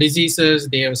kind of diseases,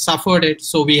 they have suffered it.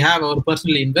 So we have our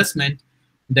personal investment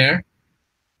there.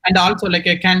 And also, like,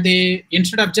 can they,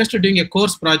 instead of just doing a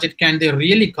course project, can they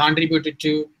really contribute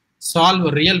to solve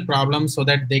a real problem so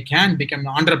that they can become an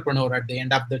entrepreneur at the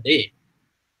end of the day?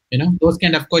 Those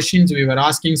kind of questions we were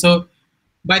asking. So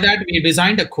by that, we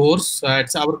designed a course.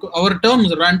 It's our term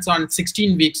runs on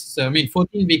 16 weeks,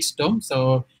 14 weeks term.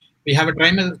 So we have a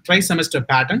tri-semester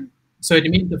pattern. So it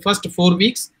means the first 4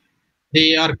 weeks,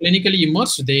 they are clinically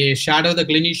immersed. They shadow the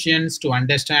clinicians to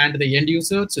understand the end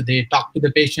users. So they talk to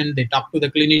the patient, they talk to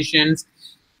the clinicians.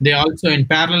 They also, in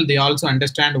parallel, they also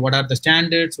understand what are the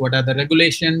standards, what are the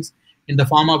regulations in the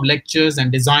form of lectures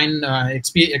and design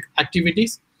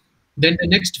activities. Then the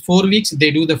next 4 weeks, they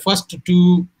do the first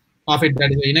two of it,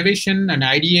 that is the innovation and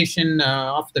ideation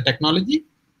of the technology.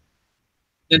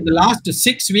 Then the last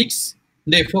 6 weeks,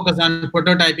 they focus on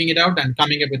prototyping it out and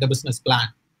coming up with a business plan.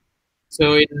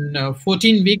 So in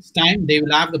 14 weeks time, they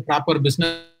will have the proper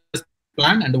business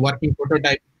plan and the working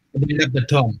prototype at the end of the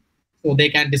term. So they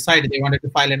can decide they wanted to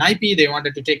file an IP, they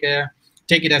wanted to take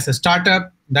it as a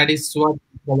startup. That is what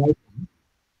provides.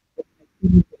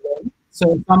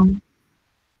 So some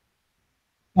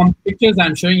pictures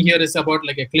I'm showing here is about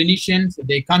like a clinician. So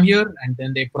they come here and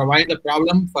then they provide the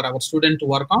problem for our student to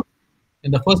work on. In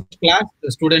the first class,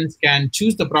 the students can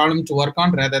choose the problem to work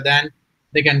on rather than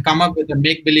they can come up with the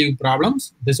make-believe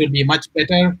problems. This will be much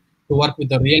better to work with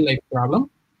the real-life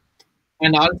problem.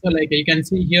 And also, like you can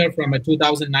see here from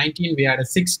 2019, we had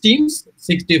 6 teams,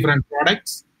 6 different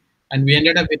products, and we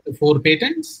ended up with 4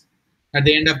 patents at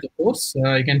the end of the course.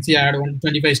 You can see I had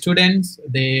 25 students.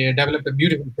 They developed a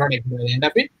beautiful product at the end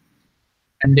of it.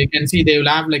 And you can see they will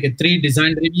have like 3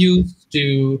 design reviews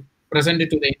to present it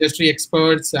to the industry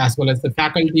experts, as well as the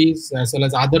faculties, as well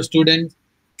as other students,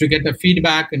 to get the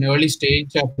feedback in early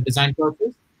stage of the design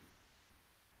process.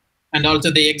 And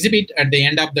also they exhibit at the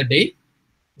end of the day,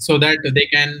 so that they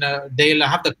can they'll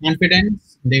have the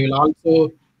confidence. They will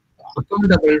also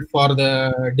accountable for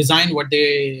the design what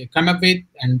they come up with,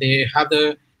 and they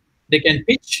can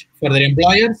pitch for their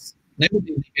employers and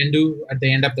everything they can do at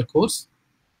the end of the course.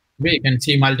 You can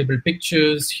see multiple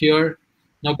pictures here.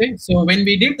 Okay, so when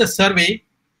we did the survey,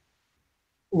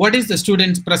 what is the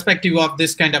students' perspective of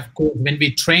this kind of course when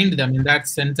we trained them, in that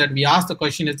sense that we asked the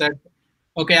question is that,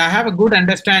 okay, I have a good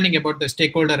understanding about the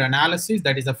stakeholder analysis.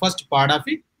 That is the first part of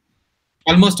it.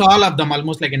 Almost all of them,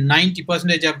 almost like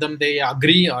 90% of them, they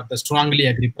agree or they strongly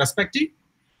agree perspective.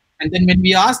 And then when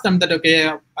we asked them that,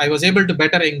 okay, I was able to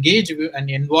better engage and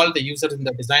involve the users in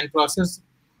the design process,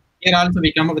 here also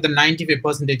we come up with a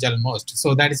 95% almost.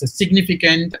 So that is a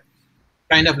significant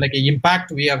kind of like an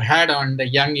impact we have had on the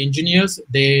young engineers.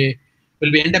 They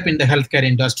will end up in the healthcare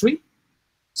industry.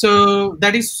 So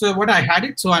that is what I had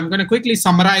it. So I'm going to quickly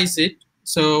summarize it.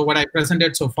 So what I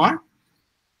presented so far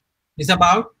is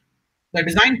about the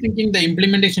design thinking, the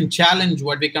implementation challenge,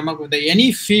 what we come up with,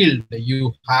 any field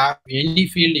you have, any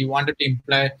field you wanted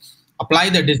to apply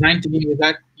the design thinking, is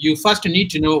that you first need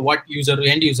to know what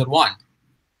end user want.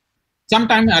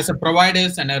 Sometimes as a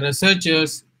providers and a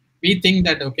researchers, we think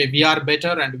that, okay, we are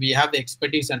better and we have the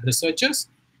expertise and researchers.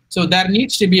 So there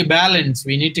needs to be a balance.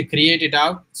 We need to create it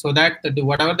out so that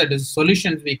whatever the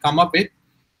solutions we come up with,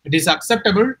 it is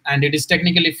acceptable and it is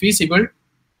technically feasible.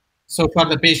 So for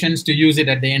the patients to use it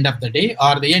at the end of the day,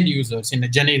 or the end users in a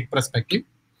generic perspective.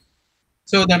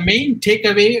 So the main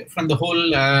takeaway from the whole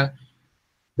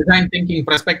design thinking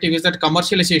perspective is that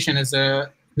commercialization is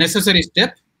a necessary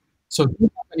step. So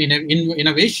in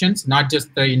innovations, not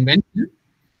just the invention.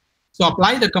 So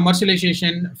apply the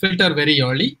commercialization filter very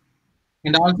early.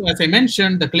 And also, as I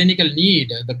mentioned, the clinical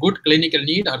need, the good clinical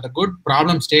need or the good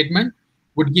problem statement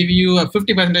would give you a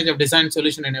 50% of design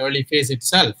solution in early phase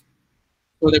itself.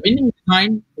 So the winning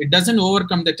design, it doesn't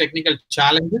overcome the technical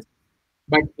challenges,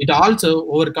 but it also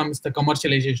overcomes the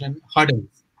commercialization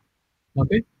hurdles.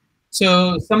 Okay.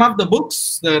 So some of the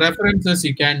books, the references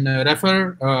you can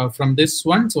refer from this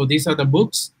one. So these are the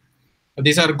books.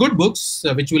 These are good books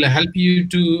which will help you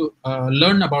to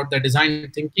learn about the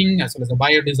design thinking as well as the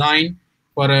biodesign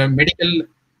for medical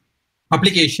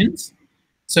applications.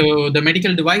 So the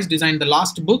medical device design, the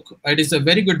last book, it is a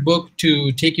very good book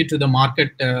to take you to the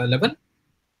market level.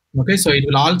 Okay, so it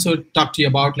will also talk to you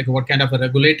about like what kind of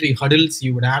regulatory hurdles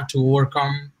you would have to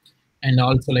overcome, and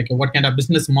also like what kind of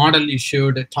business model you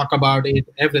should talk about it.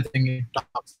 Everything it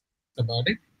talks about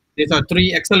it. These are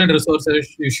 3 excellent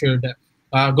resources you should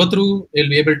go through. You'll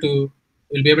be able to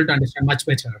understand much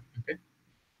better. Okay.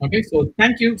 Okay. So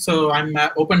thank you. So I'm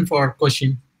open for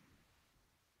question.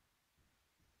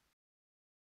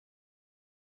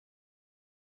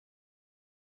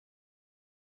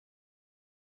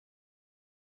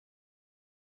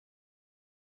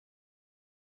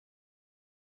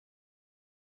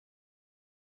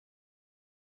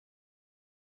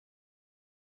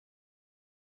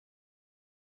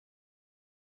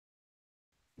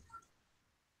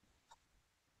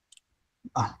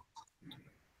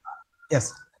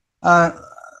 Yes.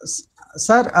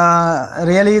 Sir,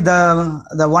 really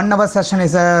the 1 hour session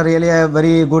is really a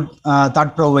very good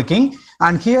thought-provoking.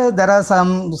 And here there are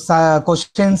some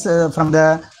questions from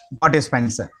the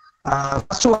participants.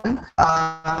 First one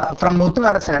from Muthu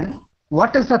Arasan,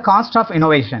 what is the cost of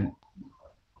innovation?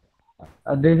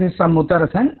 This is from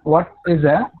Muttarasan. What is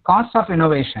the cost of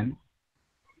innovation?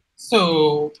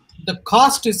 So the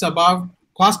cost is about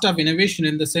cost of innovation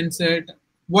in the sense that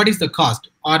what is the cost?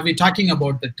 Are we talking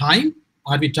about the time?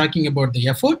 Are we talking about the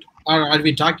effort? Or are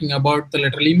we talking about the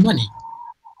literally money?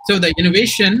 So the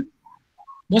innovation,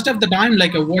 most of the time,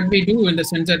 like what we do in the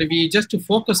sense that we just to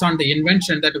focus on the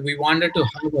invention that we wanted to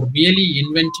have a really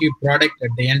inventive product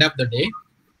at the end of the day.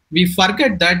 We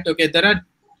forget that, okay, there are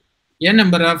a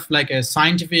number of like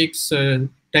scientific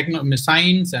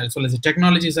science as well as the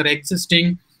technologies are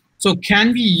existing. So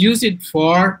can we use it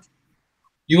for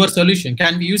your solution?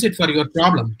 Can we use it for your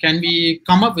problem? Can we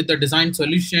come up with the design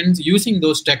solutions using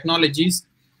those technologies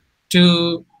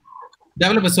to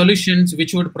develop a solutions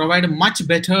which would provide a much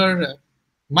better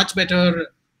what is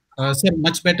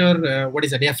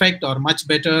it, effect or much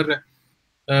better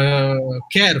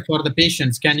care for the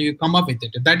patients? Can you come up with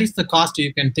it? That is the cost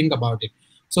you can think about it.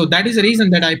 So that is the reason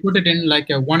that I put it in like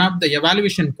one of the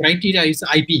evaluation criteria is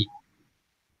IP.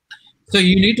 So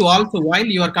you need to also, while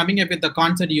you are coming up with the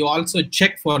concept, you also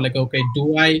check for like, okay,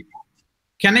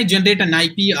 can I generate an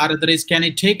IP, or otherwise can I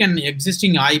take an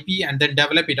existing IP and then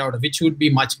develop it out, which would be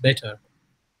much better?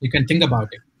 You can think about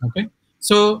it. Okay.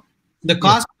 So the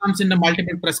cost comes in the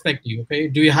multiple perspective. Okay.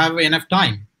 Do you have enough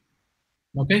time?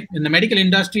 Okay. In the medical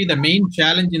industry, the main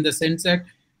challenge in the sense that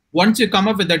once you come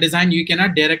up with the design, you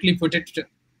cannot directly put it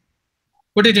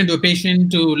into a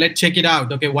patient to check it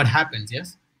out. Okay. What happens?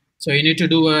 Yes. So you need to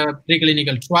do a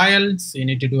preclinical trials, you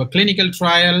need to do a clinical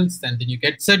trials, and then you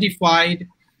get certified,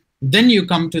 then you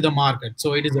come to the market.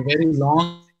 So it is a very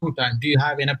long time. Do you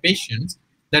have enough patients?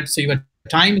 That's your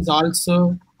time is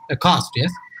also a cost,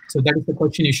 yes? So that is the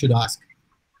question you should ask.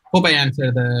 Hope I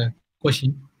answered the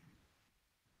question.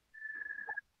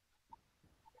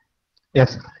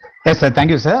 Yes, sir. Thank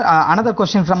you, sir. Another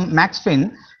question from Max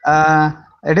Finn.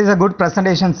 It is a good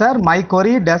presentation, sir. My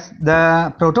query: does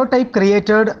the prototype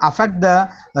created affect the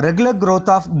regular growth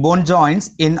of bone joints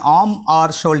in arm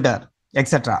or shoulder,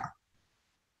 etc.?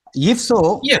 If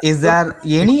so, yes. Is there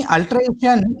any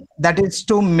alteration that is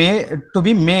to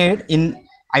be made in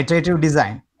iterative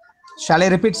design? Shall I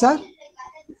repeat, sir?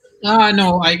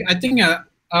 No, I think,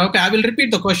 okay, I will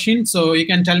repeat the question so you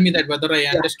can tell me that whether I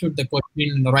understood the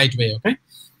question in the right way, okay?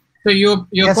 So your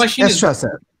question is... Sure,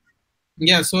 sir.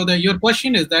 Yeah, so your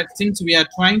question is that since we are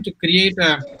trying to create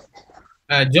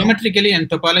geometrically and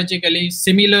topologically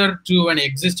similar to an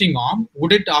existing arm,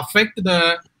 would it affect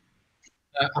the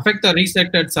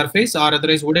resected surface, or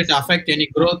otherwise would it affect any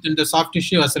growth in the soft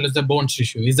tissue as well as the bone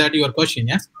tissue? Is that your question?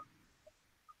 Yes.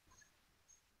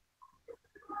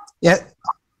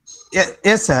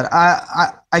 Yes, sir.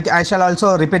 I shall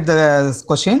also repeat the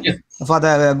question for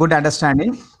the good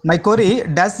understanding. My query: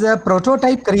 does the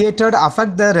prototype created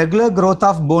affect the regular growth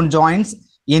of bone joints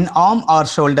in arm or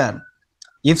shoulder?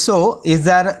 If so, is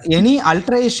there any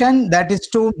alteration that is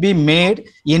to be made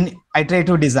in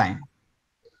iterative design?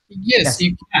 Yes,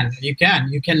 you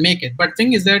can make it. But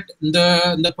thing is that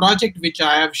the project which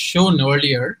I have shown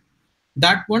earlier,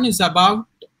 that one is about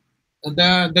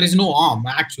there is no arm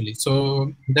actually.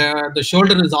 So the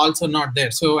shoulder is also not there.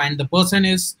 So, and the person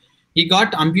he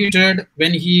got amputated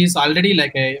when he is already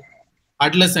like a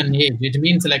adolescent age. It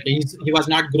means like he was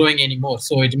not growing anymore.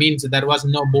 So it means there was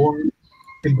no bone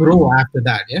to grow after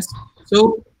that. Yes.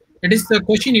 So it is the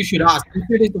question you should ask.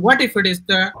 What if it is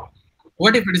a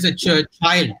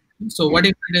child? So what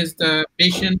if it is the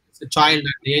patient is a child at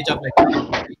the age of like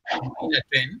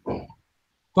 10?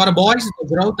 For boys, the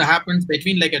growth happens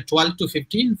between like a 12 to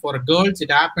 15. For girls, it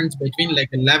happens between like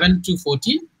 11 to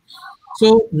 14.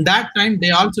 So that time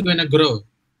they also going to grow.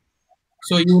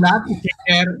 So you will have to take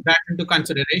that into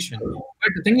consideration.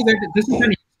 But the thing is that this is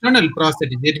an external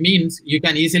prosthetic. It means you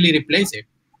can easily replace it.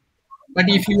 But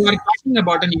if you are talking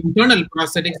about an internal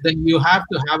prosthetics, then you have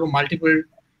to have a multiple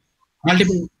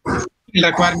requirements. You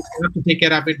have to take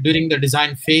care of it during the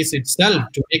design phase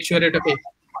itself to make sure that, okay,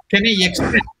 can I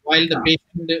extend while the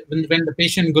patient, when the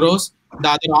patient grows, the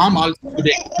other arm also should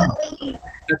extend?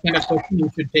 That kind of question you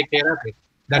should take care of it.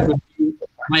 That would be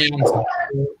my answer. So,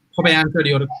 hope I answered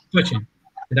your question.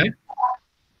 Did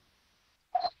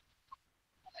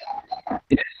I?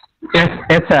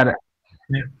 Yes, sir.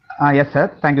 Yeah. Yes, sir.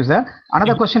 Thank you, sir.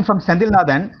 Another question from Sendil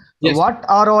Nathan. Yes. What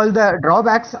are all the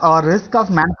drawbacks or risk of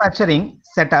manufacturing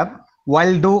setup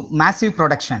while do massive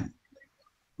production?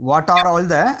 What are all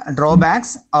the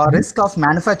drawbacks or risk of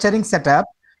manufacturing setup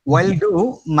while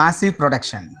do massive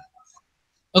production?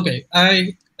 Okay,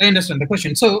 I understand the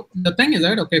question. So the thing is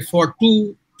that, okay,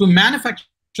 to manufacture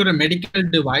a medical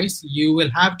device, you will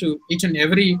have to each and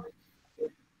every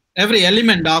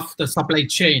element of the supply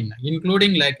chain,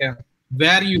 including like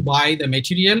where you buy the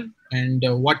material, and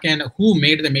who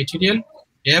made the material.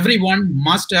 Everyone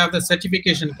must have the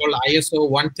certification called ISO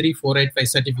 13485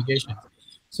 certification.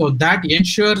 So that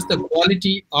ensures the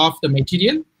quality of the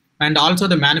material and also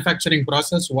the manufacturing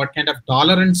process, what kind of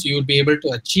tolerance you would be able to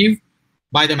achieve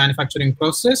by the manufacturing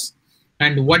process,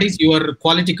 and what is your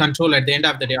quality control at the end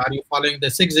of the day. Are you following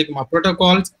the Six Sigma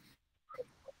protocols?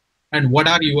 And what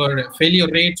are your failure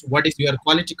rates? What is your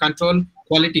quality control,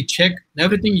 quality check?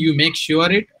 Everything you make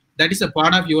sure it. That is a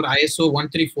part of your ISO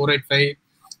 13485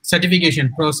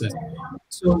 certification process.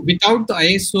 So without the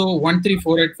ISO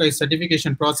 13485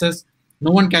 certification process,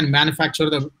 no one can manufacture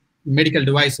the medical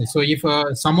devices. So if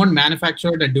someone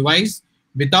manufactured a device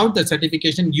without the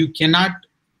certification, you cannot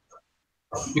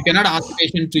ask the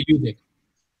patient to use it.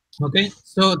 Okay,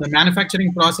 so the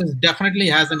manufacturing process definitely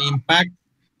has an impact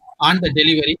on the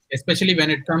delivery, especially when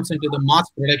it comes into the mass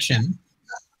production.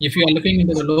 If you are looking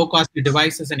into the low cost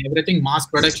devices and everything, mass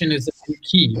production is the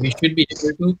key. We should be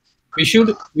able to, we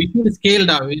should scale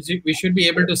down. We should be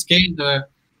able to scale the,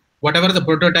 whatever the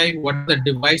prototype, what the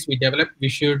device we develop, we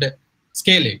should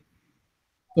scale it.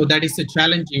 So that is the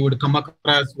challenge you would come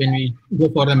across when we go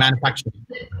for the manufacturing.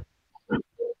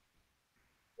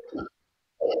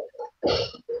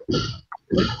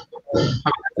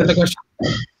 Have the question?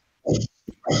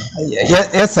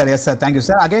 Yes, sir. Thank you,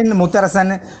 sir. Again,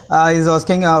 Muttarasan is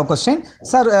asking a question.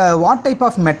 Sir, what type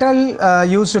of metal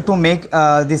used to make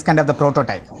this kind of the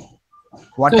prototype?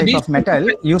 What type of metal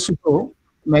used to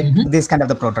make this kind of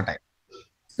the prototype?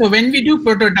 So when we do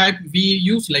prototype, we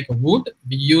use like a wood,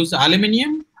 we use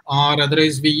aluminum, or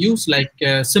otherwise we use like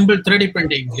simple 3D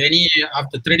printing, any of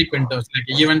the 3D printers,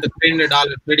 like even the $300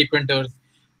 3D printers,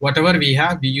 whatever we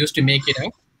have, we used to make it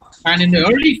up. And in the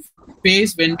early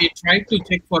phase, when we try to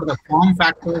check for the form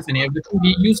factors and everything,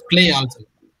 we use clay also.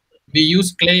 We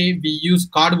use clay, we use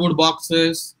cardboard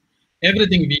boxes,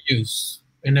 everything we use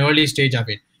in the early stage of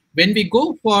it. When we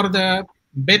go for the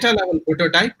beta level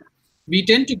prototype, we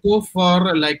tend to go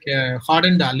for like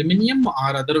hardened aluminum,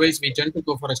 or otherwise we tend to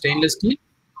go for a stainless steel.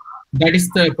 That is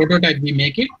the prototype we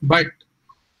make it. But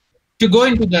to go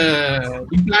into the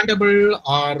implantable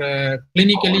or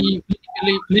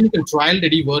clinical trial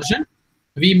ready version,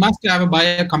 we must have a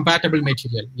biocompatible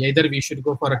material. Either we should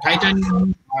go for a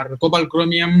titanium or cobalt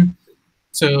chromium.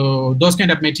 So those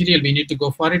kind of material we need to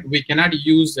go for it. We cannot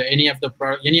use any of the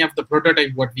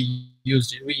prototype what we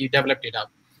used. We developed it up.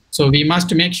 So we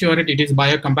must make sure it is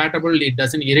biocompatible. It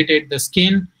doesn't irritate the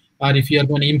skin, or if you are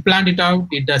going to implant it out,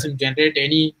 it doesn't generate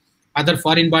any other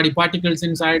foreign body particles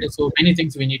inside. So many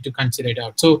things we need to consider it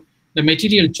out. So the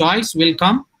material choice will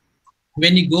come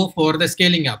when you go for the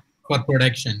scaling up for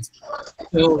productions.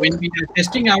 So when we are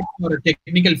testing out for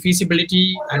technical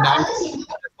feasibility and also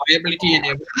viability and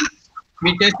everything,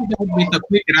 we test it out with a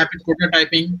quick rapid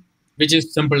prototyping, which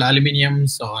is simple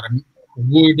aluminiums or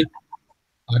wood,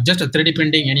 or just a 3D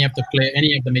printing, any of the clay,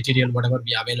 any of the material, whatever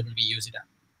be available, we use it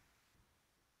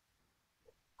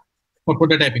for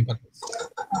prototyping purpose.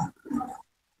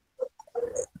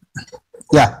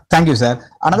 Yeah, thank you, sir.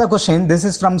 Another question. This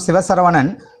is from Siva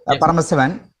Saravanan,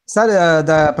 Paramasivan. Sir,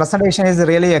 the presentation is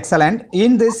really excellent.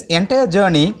 In this entire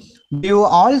journey, do you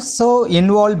also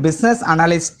involve business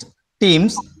analyst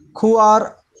teams who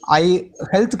are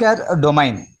healthcare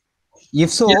domain? If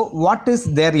so, what is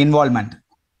their involvement?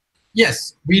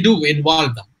 Yes, we do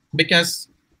involve them, because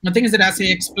the thing is that, as I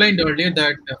explained earlier,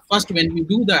 that first when we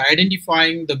do the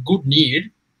identifying the good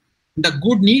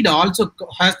need also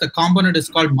has the component is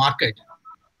called market,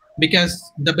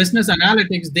 because the business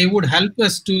analytics, they would help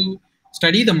us to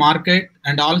study the market,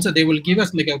 and also they will give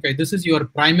us like, okay, this is your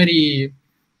primary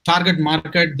target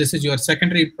market, this is your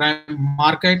secondary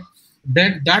market.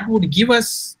 That would give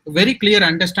us very clear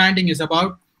understanding is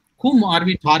about whom are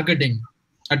we targeting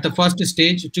at the first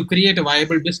stage to create a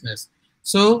viable business.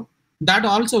 So that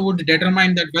also would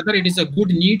determine that whether it is a good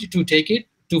need to take it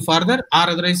to further, or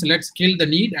otherwise let's kill the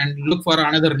need and look for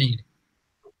another need.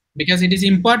 Because it is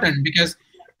important, because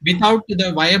without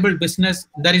the viable business,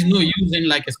 there is no use in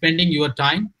like spending your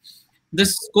time.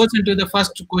 This goes into the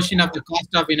first question of the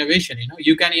cost of innovation.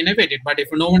 You can innovate it, but if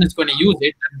no one is going to use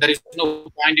it, there is no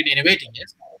point in innovating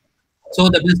it. So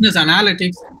the business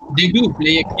analytics, they do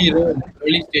play a key role in the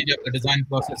early stage of the design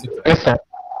process. Yes, sir.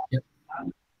 Yeah.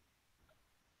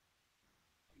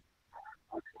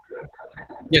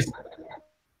 Yes.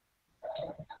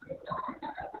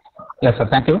 Yes, sir.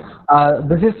 Thank you.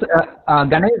 This is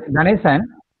Ganesan.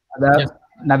 The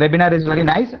webinar is very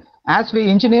nice. As we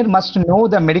engineer must know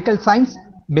the medical science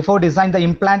before design the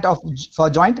implant for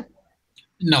joint?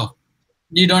 No,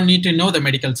 you don't need to know the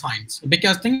medical science,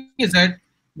 because thing is that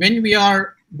when we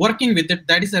are working with it,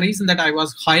 that is the reason that I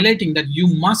was highlighting that you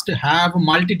must have a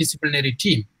multidisciplinary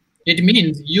team. It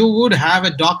means you would have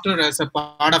a doctor as a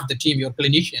part of the team, your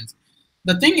clinicians.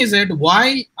 The thing is that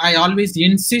why I always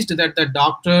insist that the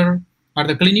doctor or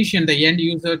the clinician, the end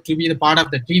user, to be the part of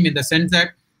the team, in the sense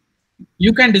that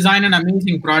you can design an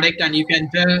amazing product and you can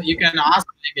ask,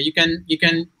 you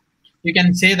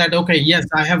can say that, okay, yes,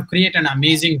 I have created an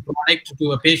amazing product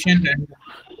to a patient,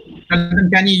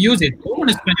 and can you use it? No one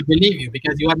is going to believe you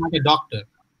because you are not a doctor.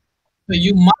 So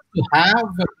you must have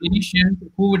a clinician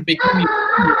who would become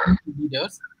your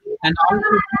leaders, and also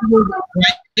who will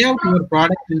try out your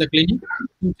product in the clinic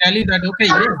to tell you that, okay,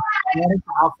 yes, product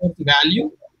offers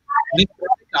value. This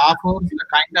product offers the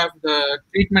kind of the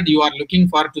treatment you are looking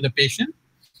for to the patient,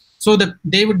 so that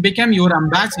they would become your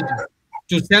ambassador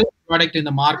to sell the product in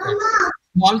the market.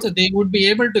 Also, they would be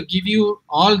able to give you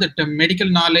all the medical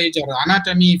knowledge or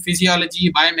anatomy,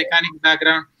 physiology, biomechanics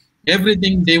background,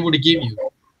 everything they would give you.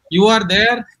 You are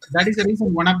there. That is the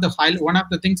reason one of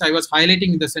the things I was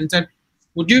highlighting in the sense that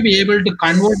would you be able to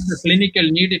convert the clinical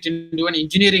need into an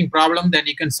engineering problem, then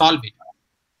you can solve it.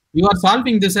 You are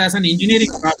solving this as an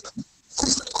engineering problem.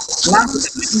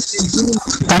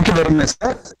 Thank you very much,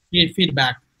 sir.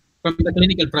 Feedback from the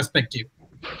clinical perspective.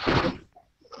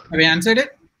 Have I answered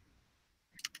it?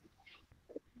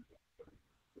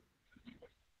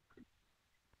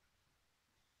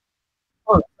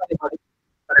 Oh, sorry about it.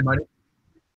 Sorry about it.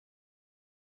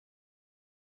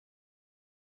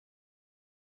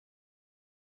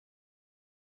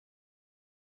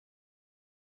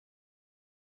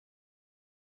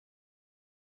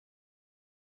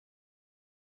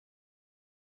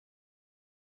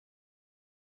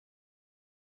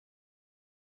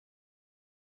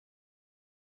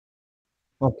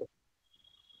 Okay.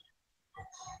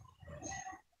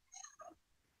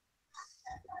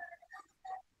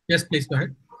 Yes, please go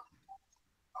ahead.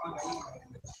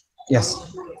 Yes.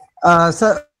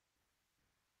 Sir,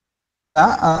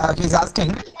 he's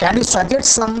asking, can you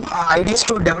suggest some ideas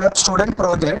to develop student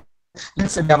project in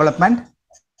development?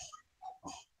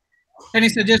 Can you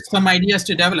suggest some ideas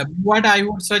to develop? What I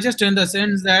would suggest in the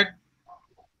sense that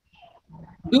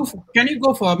can you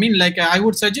go for, I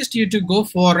would suggest you to go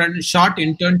for a short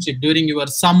internship during your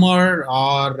summer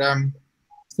or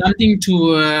something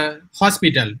to a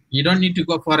hospital. You don't need to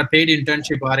go for a paid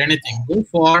internship or anything. Go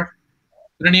for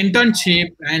an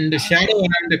internship and shadow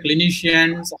around the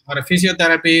clinicians or a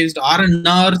physiotherapist or a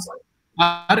nurse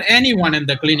or anyone in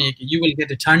the clinic. You will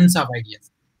get tons of ideas.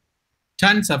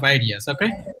 Tons of ideas,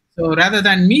 okay? So rather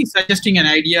than me suggesting an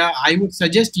idea, I would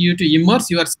suggest you to immerse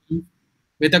yourself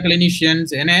with the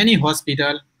clinicians in any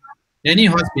hospital.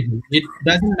 It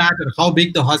doesn't matter how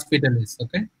big the hospital is,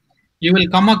 okay? You will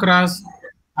come across,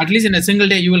 at least in a single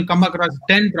day, you will come across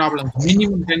 10 problems,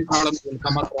 minimum 10 problems you will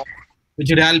come across, which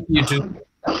would help you to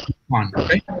respond,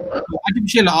 okay? So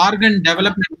artificial organ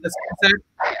development,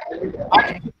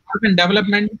 organ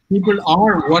development, people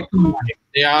are working on it.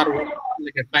 They are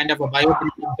like a kind of a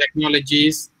bioprinting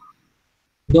technologies.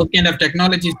 Those kind of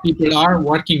technologies, people are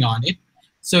working on it.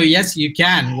 So yes, you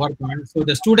can work on it. So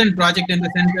the student project, in the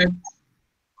sense that,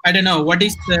 I don't know, what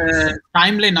is the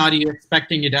timeline are you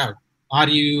expecting it out? Are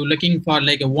you looking for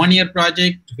like a 1-year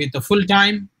project with a full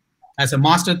time as a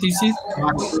master thesis?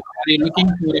 Or are you looking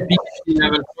for a PhD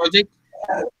level project?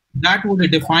 That would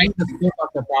define the scope of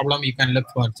the problem you can look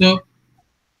for. So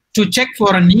to check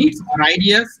for needs or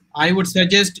ideas, I would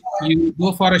suggest you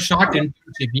go for a short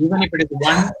internship, even if it is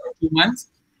 1 or 2 months.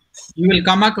 You will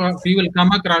come across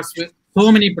with so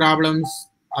many problems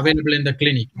available in the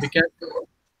clinic. Because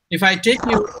if I take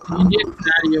you to Indian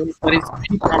scenario, there is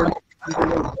many problems in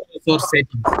resource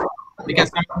settings. Because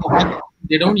some of the hospitals,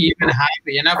 they don't even have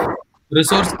enough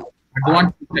resources,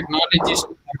 advanced technologies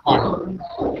to work on.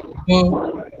 So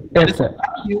yes,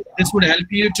 this would help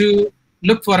you to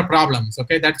look for problems.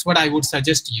 Okay, that's what I would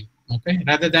suggest you. Okay,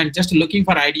 rather than just looking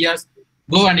for ideas,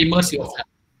 go and immerse yourself.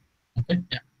 Okay,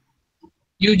 yeah.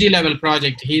 UG level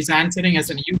project. He's answering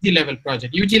as an UG level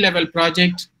project. UG level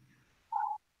project.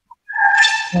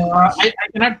 I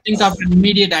cannot think of an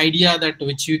immediate idea that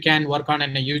which you can work on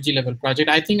in a UG level project.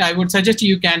 I think I would suggest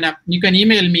you can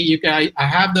email me. I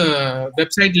have the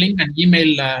website link and email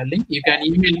link. You can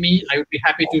email me. I would be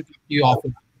happy to talk to you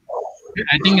often.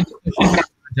 I think it's a question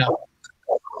for job.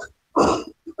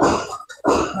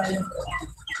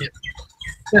 Yeah.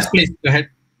 Yes, please go ahead.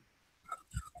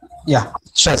 Yeah,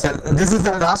 sure, sir. This is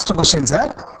the last question,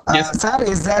 sir. Yes. Sir,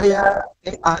 is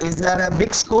there a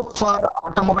big scope for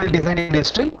automobile design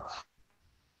industry?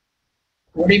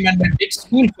 What do you mean by big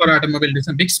school for automobile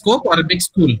design? Big scope or a big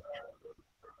school?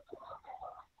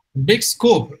 Big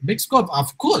scope. Big scope,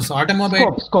 of course.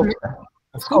 Automobile. Scope.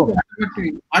 Of course,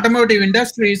 automotive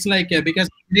industry is like because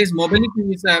this mobility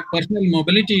is personal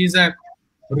mobility is a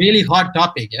really hot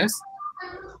topic. Yes,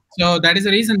 so that is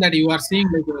the reason that you are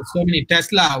seeing like, so many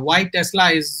Tesla. Why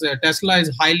Tesla is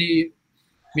highly,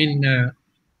 I mean,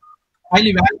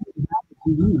 highly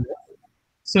valued.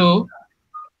 So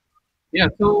yeah,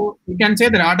 so you can say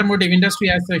that automotive industry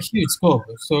has a huge scope.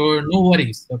 So no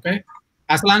worries. Okay,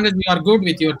 as long as you are good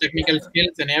with your technical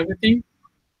skills and everything,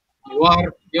 you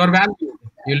are valued.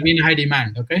 You'll be in high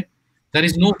demand. Okay, there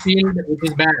is no field which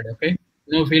is bad. Okay,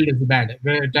 no field is bad.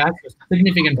 It has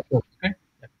significant scope. Okay.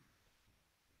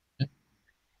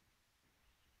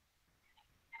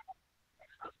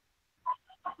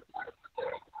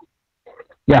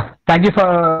 Yeah, thank you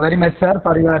for very much, sir,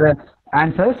 for your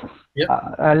answers. Yep.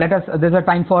 Let us. There's a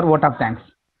time for vote of thanks.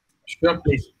 Sure,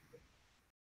 please.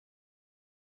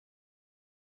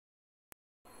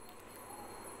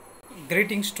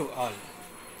 Greetings to all.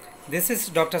 This is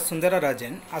Dr.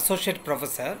 Sundararajan, Associate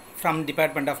Professor from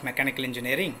Department of Mechanical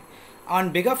Engineering.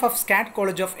 On behalf of SCAD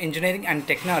College of Engineering and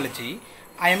Technology,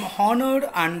 I am honored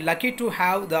and lucky to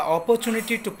have the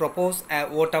opportunity to propose a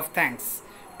vote of thanks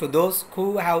to those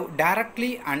who have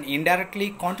directly and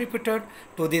indirectly contributed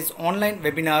to this online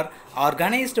webinar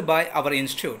organized by our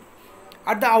institute.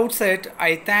 At the outset,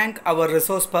 I thank our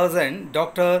resource person,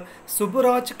 Dr.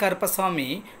 Subburaj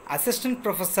Karupppasamy, Assistant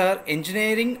Professor,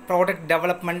 Engineering Product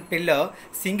Development Pillar,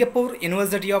 Singapore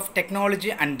University of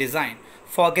Technology and Design,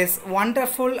 for his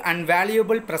wonderful and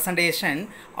valuable presentation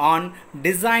on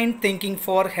design thinking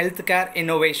for healthcare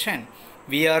innovation.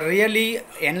 We are really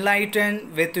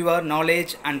enlightened with your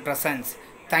knowledge and presence.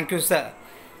 Thank you, sir.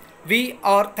 We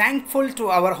are thankful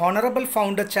to our Honorable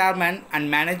Founder Chairman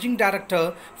and Managing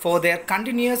Director for their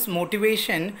continuous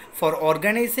motivation for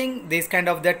organizing this kind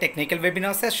of the technical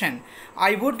webinar session.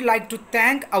 I would like to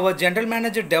thank our General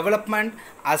Manager Development,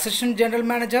 Assistant General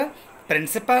Manager,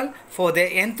 Principal for their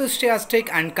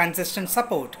enthusiastic and consistent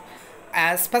support.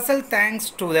 A special thanks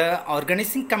to the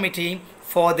organizing committee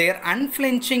for their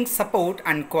unflinching support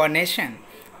and coordination.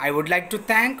 I would like to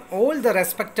thank all the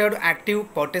respected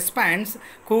active participants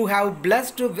who have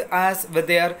blessed us with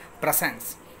their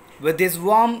presence. With these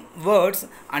warm words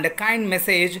and a kind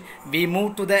message, we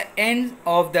move to the end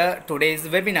of today's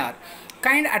webinar.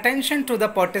 Kind attention to the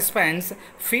participants.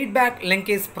 Feedback link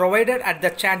is provided at the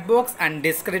chat box and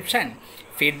description.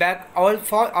 Feedback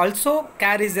also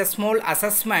carries a small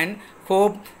assessment.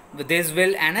 Hope this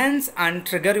will enhance and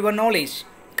trigger your knowledge.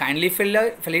 Kindly fill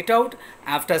it out.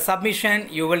 After submission,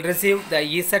 you will receive the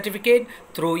e-certificate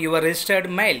through your registered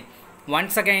mail.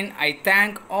 Once again, I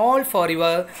thank all for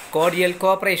your cordial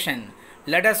cooperation.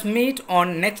 Let us meet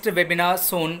on next webinar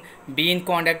soon. Be in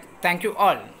contact. Thank you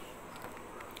all.